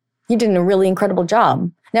 wow, you did a really incredible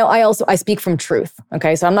job. Now, I speak from truth.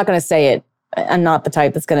 Okay, so I'm not going to say it. I'm not the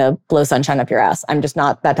type that's going to blow sunshine up your ass. I'm just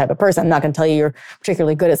not that type of person. I'm not going to tell you you're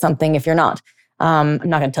particularly good at something if you're not. I'm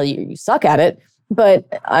not going to tell you suck at it. But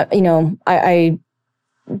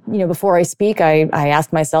before I speak, I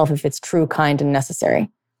ask myself if it's true, kind, and necessary.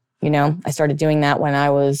 I started doing that when I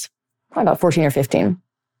was probably about 14 or 15,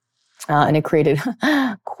 and it created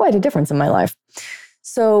quite a difference in my life.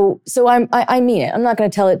 So I mean it. I'm not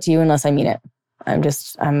going to tell it to you unless I mean it.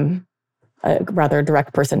 I'm a rather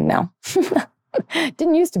direct person now.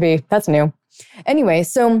 Didn't used to be. That's new. Anyway,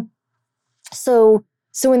 so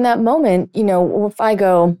in that moment, if I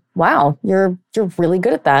go, wow, you're really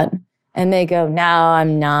good at that. And they go, no,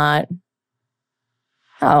 I'm not.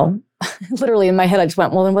 Oh, literally in my head, I just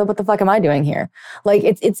went, well, then what the fuck am I doing here? Like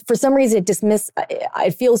it's for some reason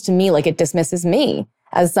it feels to me like it dismisses me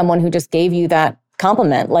as someone who just gave you that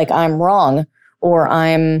compliment. Like I'm wrong or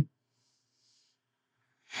I'm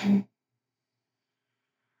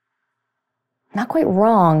not quite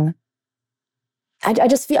wrong.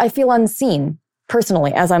 I feel unseen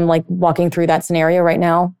personally as I'm like walking through that scenario right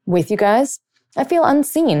now with you guys. I feel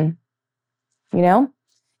unseen.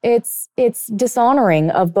 It's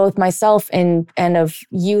dishonoring of both myself and of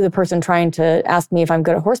you, the person trying to ask me if I'm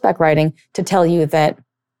good at horseback riding, to tell you that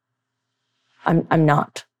I'm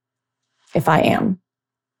not, if I am.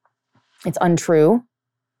 It's untrue.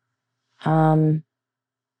 It's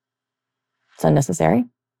unnecessary.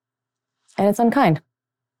 And it's unkind.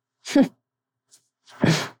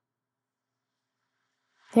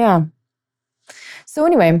 Yeah. So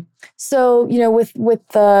anyway, with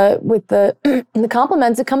the the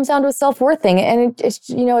compliments, it comes down to a self-worth thing, and it's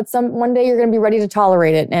one day you're going to be ready to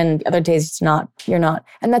tolerate it, and other days it's not. You're not,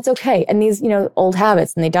 and that's okay. And these old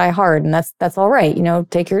habits, and they die hard, and that's all right.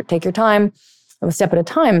 Take your time, a step at a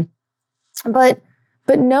time. But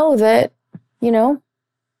know that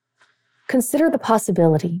consider the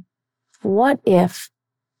possibility. What if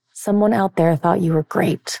someone out there thought you were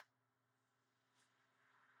great?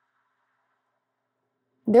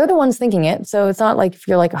 They're the ones thinking it. So it's not like if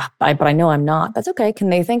you're like, but I know I'm not. That's okay. Can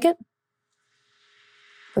they think it?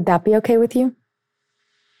 Would that be okay with you?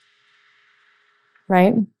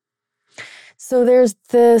 Right? So there's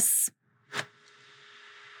this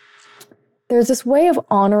way of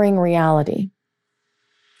honoring reality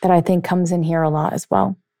that I think comes in here a lot as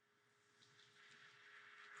well.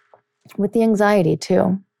 With the anxiety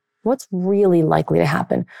too. What's really likely to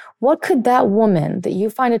happen? What could that woman that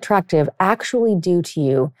you find attractive actually do to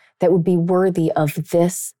you that would be worthy of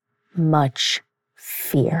this much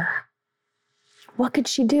fear? What could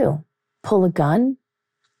she do? Pull a gun?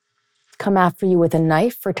 Come after you with a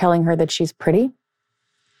knife for telling her that she's pretty?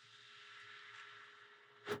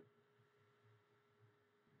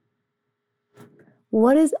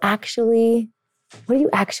 What are you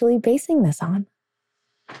actually basing this on?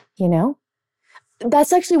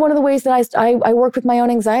 That's actually one of the ways that I work with my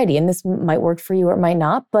own anxiety, and this might work for you or it might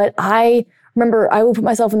not, but I remember I would put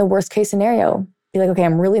myself in the worst case scenario. Be like, okay,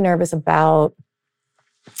 I'm really nervous about,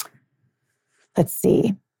 let's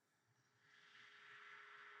see,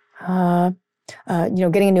 getting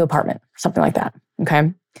a new apartment, something like that.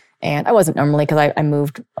 Okay. And I wasn't normally, because I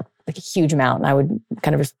moved like a huge amount, and I would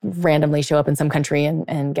kind of just randomly show up in some country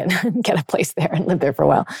and get a place there and live there for a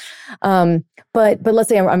while. But let's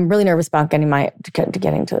say I'm really nervous about getting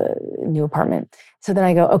to a new apartment. So then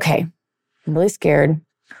I go, okay, I'm really scared.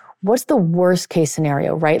 What's the worst case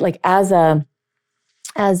scenario, right? Like as a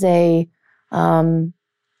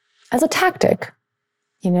tactic,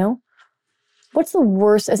 what's the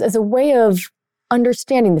worst as a way of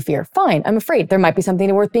understanding the fear? Fine, I'm afraid. There might be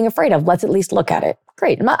something worth being afraid of. Let's at least look at it.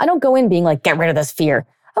 Great. I don't go in being like, get rid of this fear.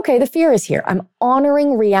 Okay, the fear is here. I'm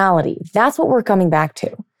honoring reality. That's what we're coming back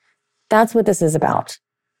to. That's what this is about.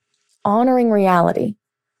 Honoring reality.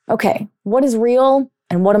 Okay, what is real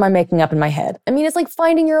and what am I making up in my head? I mean, it's like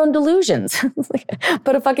finding your own delusions.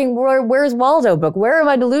 But a fucking Where's Waldo book. Where are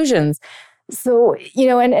my delusions? So,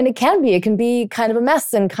 and it can be kind of a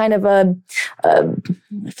mess and kind of I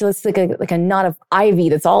feel it's like a knot of ivy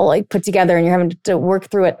that's all like put together and you're having to work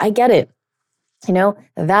through it. I get it.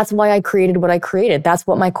 That's why I created what I created. That's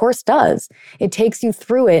what my course does. It takes you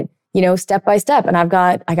through it, step by step. And I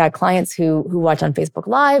got clients who watch on Facebook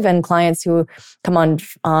Live and clients who come on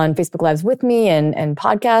Facebook Lives with me and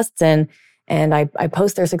podcasts. And I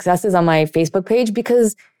post their successes on my Facebook page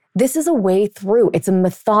because this is a way through. It's a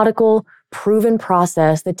methodical, proven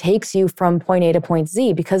process that takes you from point A to point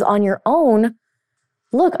Z, because on your own,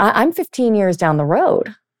 look, I'm 15 years down the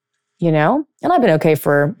road, and I've been okay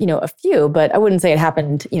for, a few, but I wouldn't say it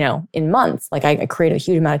happened, in months. Like I created a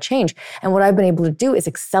huge amount of change. And what I've been able to do is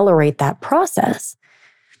accelerate that process.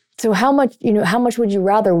 So how much would you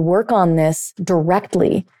rather work on this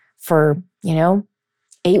directly for,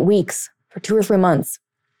 8 weeks, for 2 or 3 months?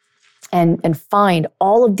 And find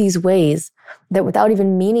all of these ways that without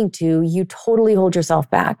even meaning to, you totally hold yourself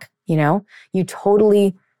back, you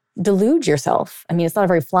totally delude yourself. I mean, it's not a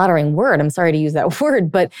very flattering word. I'm sorry to use that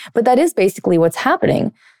word, but that is basically what's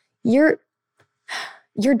happening. You're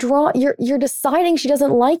deciding she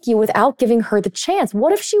doesn't like you without giving her the chance.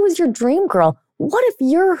 What if she was your dream girl? What if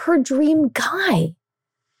you're her dream guy?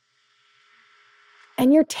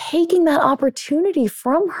 And you're taking that opportunity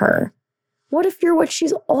from her. What if you're what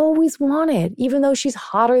she's always wanted, even though she's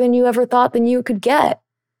hotter than you ever thought than you could get?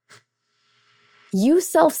 You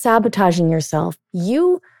self-sabotaging yourself,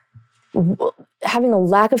 you having a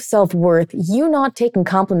lack of self-worth, you not taking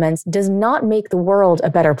compliments does not make the world a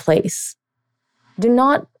better place. Do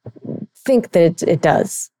not think that it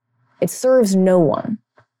does. It serves no one.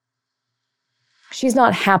 She's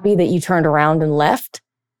not happy that you turned around and left.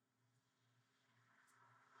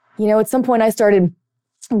 At some point I started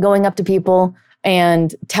going up to people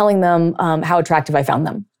and telling them how attractive I found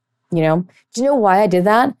them. Do you know why I did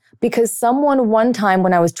that? Because someone one time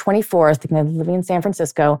when I was 24, I was thinking of living in San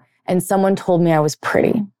Francisco, and someone told me I was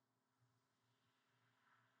pretty.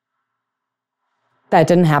 That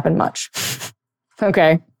didn't happen much.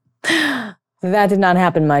 Okay. That did not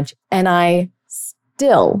happen much. And I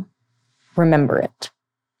still remember it.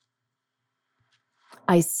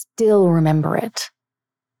 I still remember it.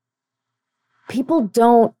 People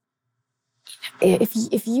don't,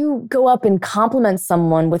 if you go up and compliment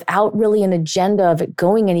someone without really an agenda of it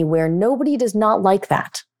going anywhere, nobody does not like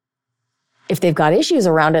that. If they've got issues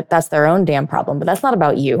around it, that's their own damn problem, but that's not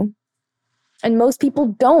about you. And most people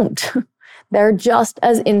don't. They're just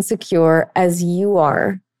as insecure as you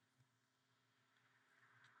are.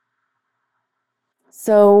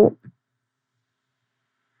 So,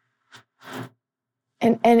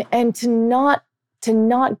 and to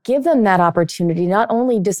not give them that opportunity not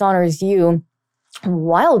only dishonors you,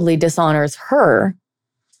 wildly dishonors her,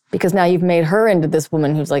 because now you've made her into this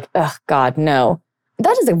woman who's like, ugh, God, no.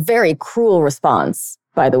 That is a very cruel response,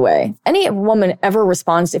 by the way. Any woman ever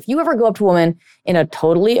responds, if you ever go up to a woman in a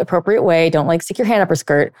totally appropriate way, don't like stick your hand up her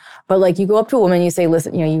skirt, but like you go up to a woman, you say,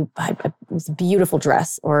 listen, it's a beautiful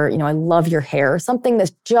dress, or, I love your hair, something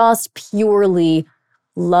that's just purely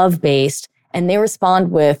love-based, and they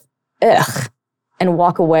respond with, ugh, and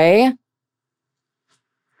walk away,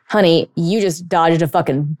 honey, you just dodged a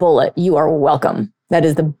fucking bullet. You are welcome. That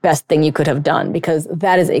is the best thing you could have done, because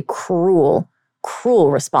that is a cruel,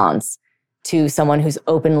 cruel response to someone who's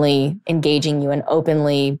openly engaging you and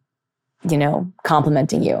openly,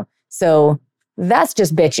 complimenting you. So that's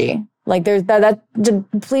just bitchy. Like there's that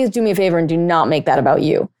please do me a favor and do not make that about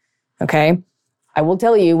you. Okay. I will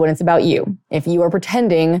tell you when it's about you. If you are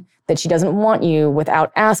pretending that she doesn't want you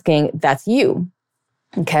without asking, that's you.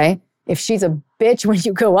 Okay. If she's a bitch when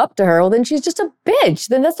you go up to her, well, then she's just a bitch.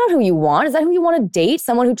 Then that's not who you want. Is that who you want to date?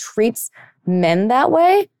 Someone who treats men that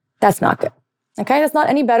way? That's not good. Okay. That's not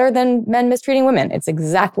any better than men mistreating women. It's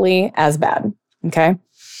exactly as bad. Okay.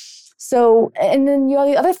 So, and then the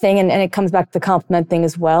other thing, and it comes back to the compliment thing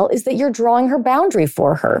as well, is that you're drawing her boundary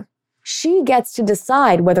for her. She gets to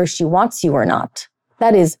decide whether she wants you or not.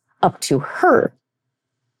 That is up to her.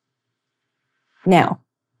 Now,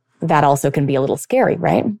 that also can be a little scary,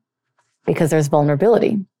 right? Because there's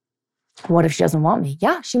vulnerability. What if she doesn't want me?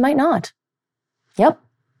 Yeah, she might not. Yep.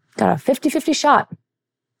 Got a 50-50 shot.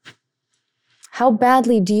 How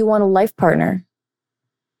badly do you want a life partner?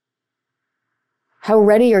 How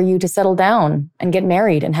ready are you to settle down and get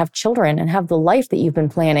married and have children and have the life that you've been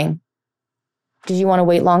planning? Did you want to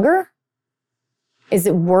wait longer? Is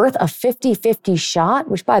it worth a 50-50 shot?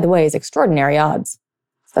 Which, by the way, is extraordinary odds.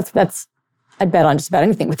 That's I'd bet on just about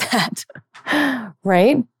anything with that.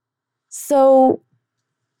 Right? So,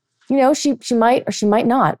 she might or she might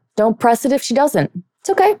not. Don't press it if she doesn't. It's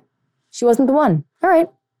okay. She wasn't the one. All right.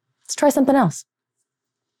 Let's try something else.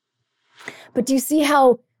 But do you see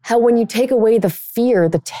how when you take away the fear,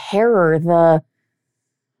 the terror, the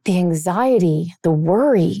anxiety, the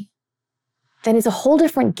worry, then it's a whole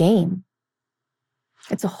different game.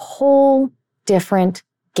 It's a whole different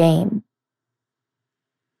game.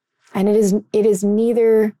 And it is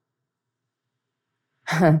neither.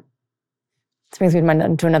 This brings me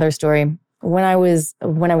to another story. When I was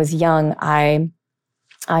young, I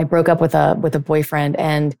broke up with a boyfriend,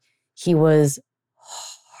 and he was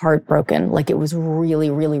heartbroken. Like, it was really,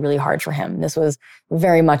 really, really hard for him. This was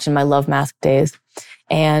very much in my love mask days.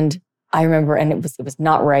 And I remember, and it was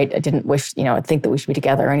not right. I didn't wish, think that we should be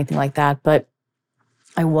together or anything like that. But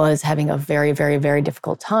I was having a very, very, very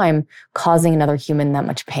difficult time causing another human that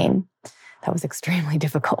much pain. That was extremely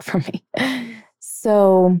difficult for me.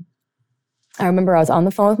 So I remember I was on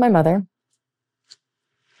the phone with my mother,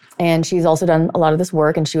 and she's also done a lot of this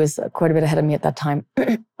work, and she was quite a bit ahead of me at that time.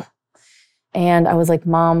 And I was like,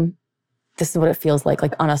 Mom, this is what it feels like.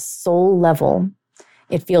 Like, on a soul level,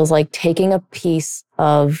 it feels like taking a piece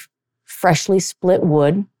of freshly split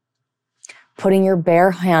wood, putting your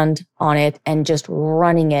bare hand on it, and just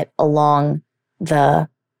running it along the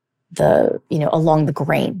along the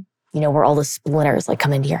grain, where all the splinters like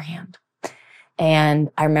come into your hand.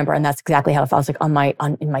 And I remember, and that's exactly how it felt. Like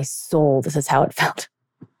in my soul, this is how it felt.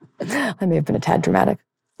 I may have been a tad dramatic,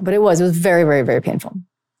 but it was very, very, very painful.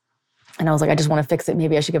 And I was like, I just want to fix it.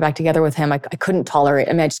 Maybe I should get back together with him. I couldn't tolerate,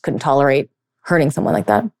 I just couldn't tolerate hurting someone like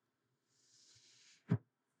that.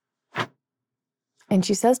 And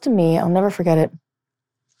she says to me, I'll never forget it.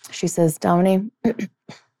 She says, Domini, it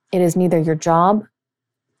is neither your job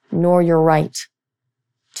nor your right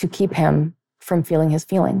to keep him from feeling his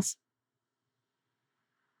feelings.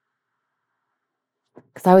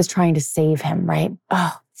 Because I was trying to save him, right?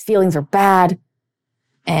 Oh, his feelings are bad,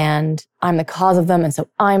 and I'm the cause of them, and so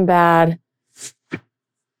I'm bad.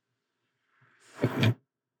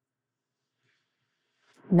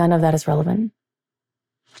 None of that is relevant.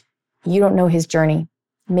 You don't know his journey.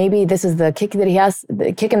 Maybe this is the kick in the ass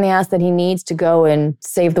that he needs to go and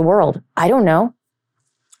save the world. I don't know.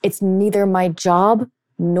 It's neither my job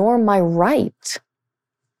nor my right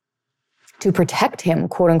to protect him,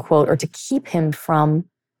 quote unquote, or to keep him from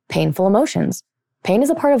painful emotions. Pain is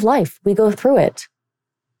a part of life. We go through it.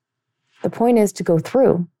 The point is to go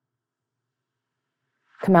through,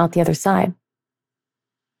 come out the other side.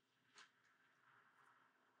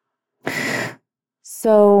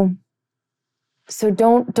 So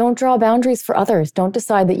don't draw boundaries for others. Don't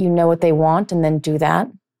decide that you know what they want and then do that.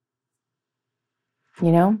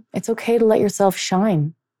 It's okay to let yourself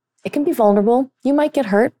shine. It can be vulnerable. You might get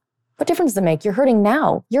hurt. What difference does it make? You're hurting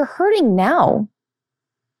now.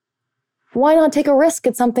 Why not take a risk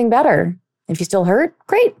at something better? If you still hurt,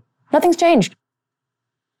 great. Nothing's changed.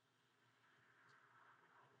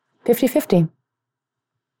 50-50.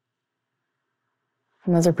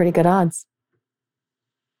 And those are pretty good odds.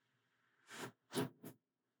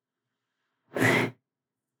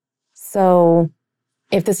 So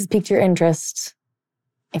if this has piqued your interest,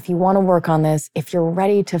 if you want to work on this, if you're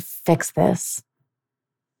ready to fix this,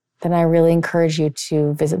 then I really encourage you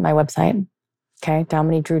to visit my website, okay,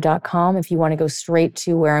 dominidrew.com. If you want to go straight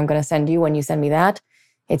to where I'm going to send you when you send me that,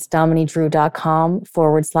 it's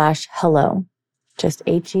dominidrew.com/hello, just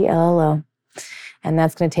HELLO. And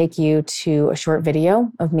that's going to take you to a short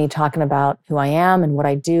video of me talking about who I am and what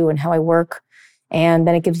I do and how I work. And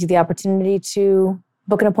then it gives you the opportunity to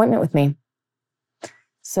book an appointment with me.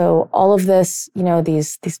 So all of this,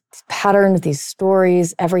 these patterns, these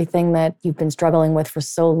stories, everything that you've been struggling with for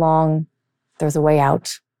so long, there's a way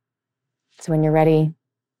out. So when you're ready,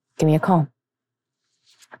 give me a call.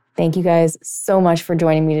 Thank you guys so much for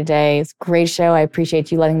joining me today. It's a great show. I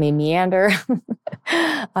appreciate you letting me meander.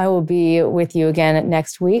 I will be with you again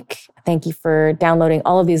next week. Thank you for downloading.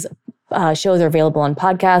 All of these shows are available on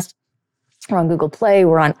podcast. We're on Google Play.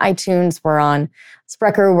 We're on iTunes. We're on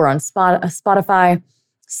Spreaker. We're on Spotify.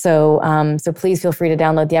 So please feel free to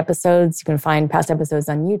download the episodes. You can find past episodes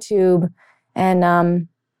on YouTube. And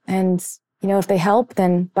if they help,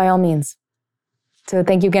 then by all means. So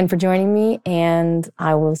thank you again for joining me, and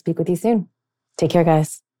I will speak with you soon. Take care,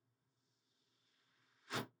 guys.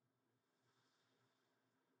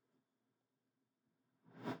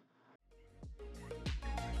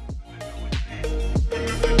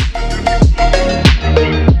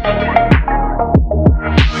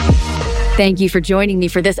 Thank you for joining me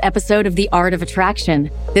for this episode of The Art of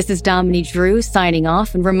Attraction. This is Domini Drew signing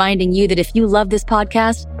off and reminding you that if you love this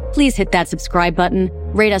podcast, please hit that subscribe button,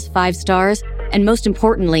 rate us 5 stars, and most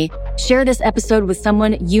importantly, share this episode with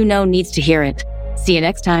someone you know needs to hear it. See you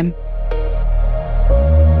next time.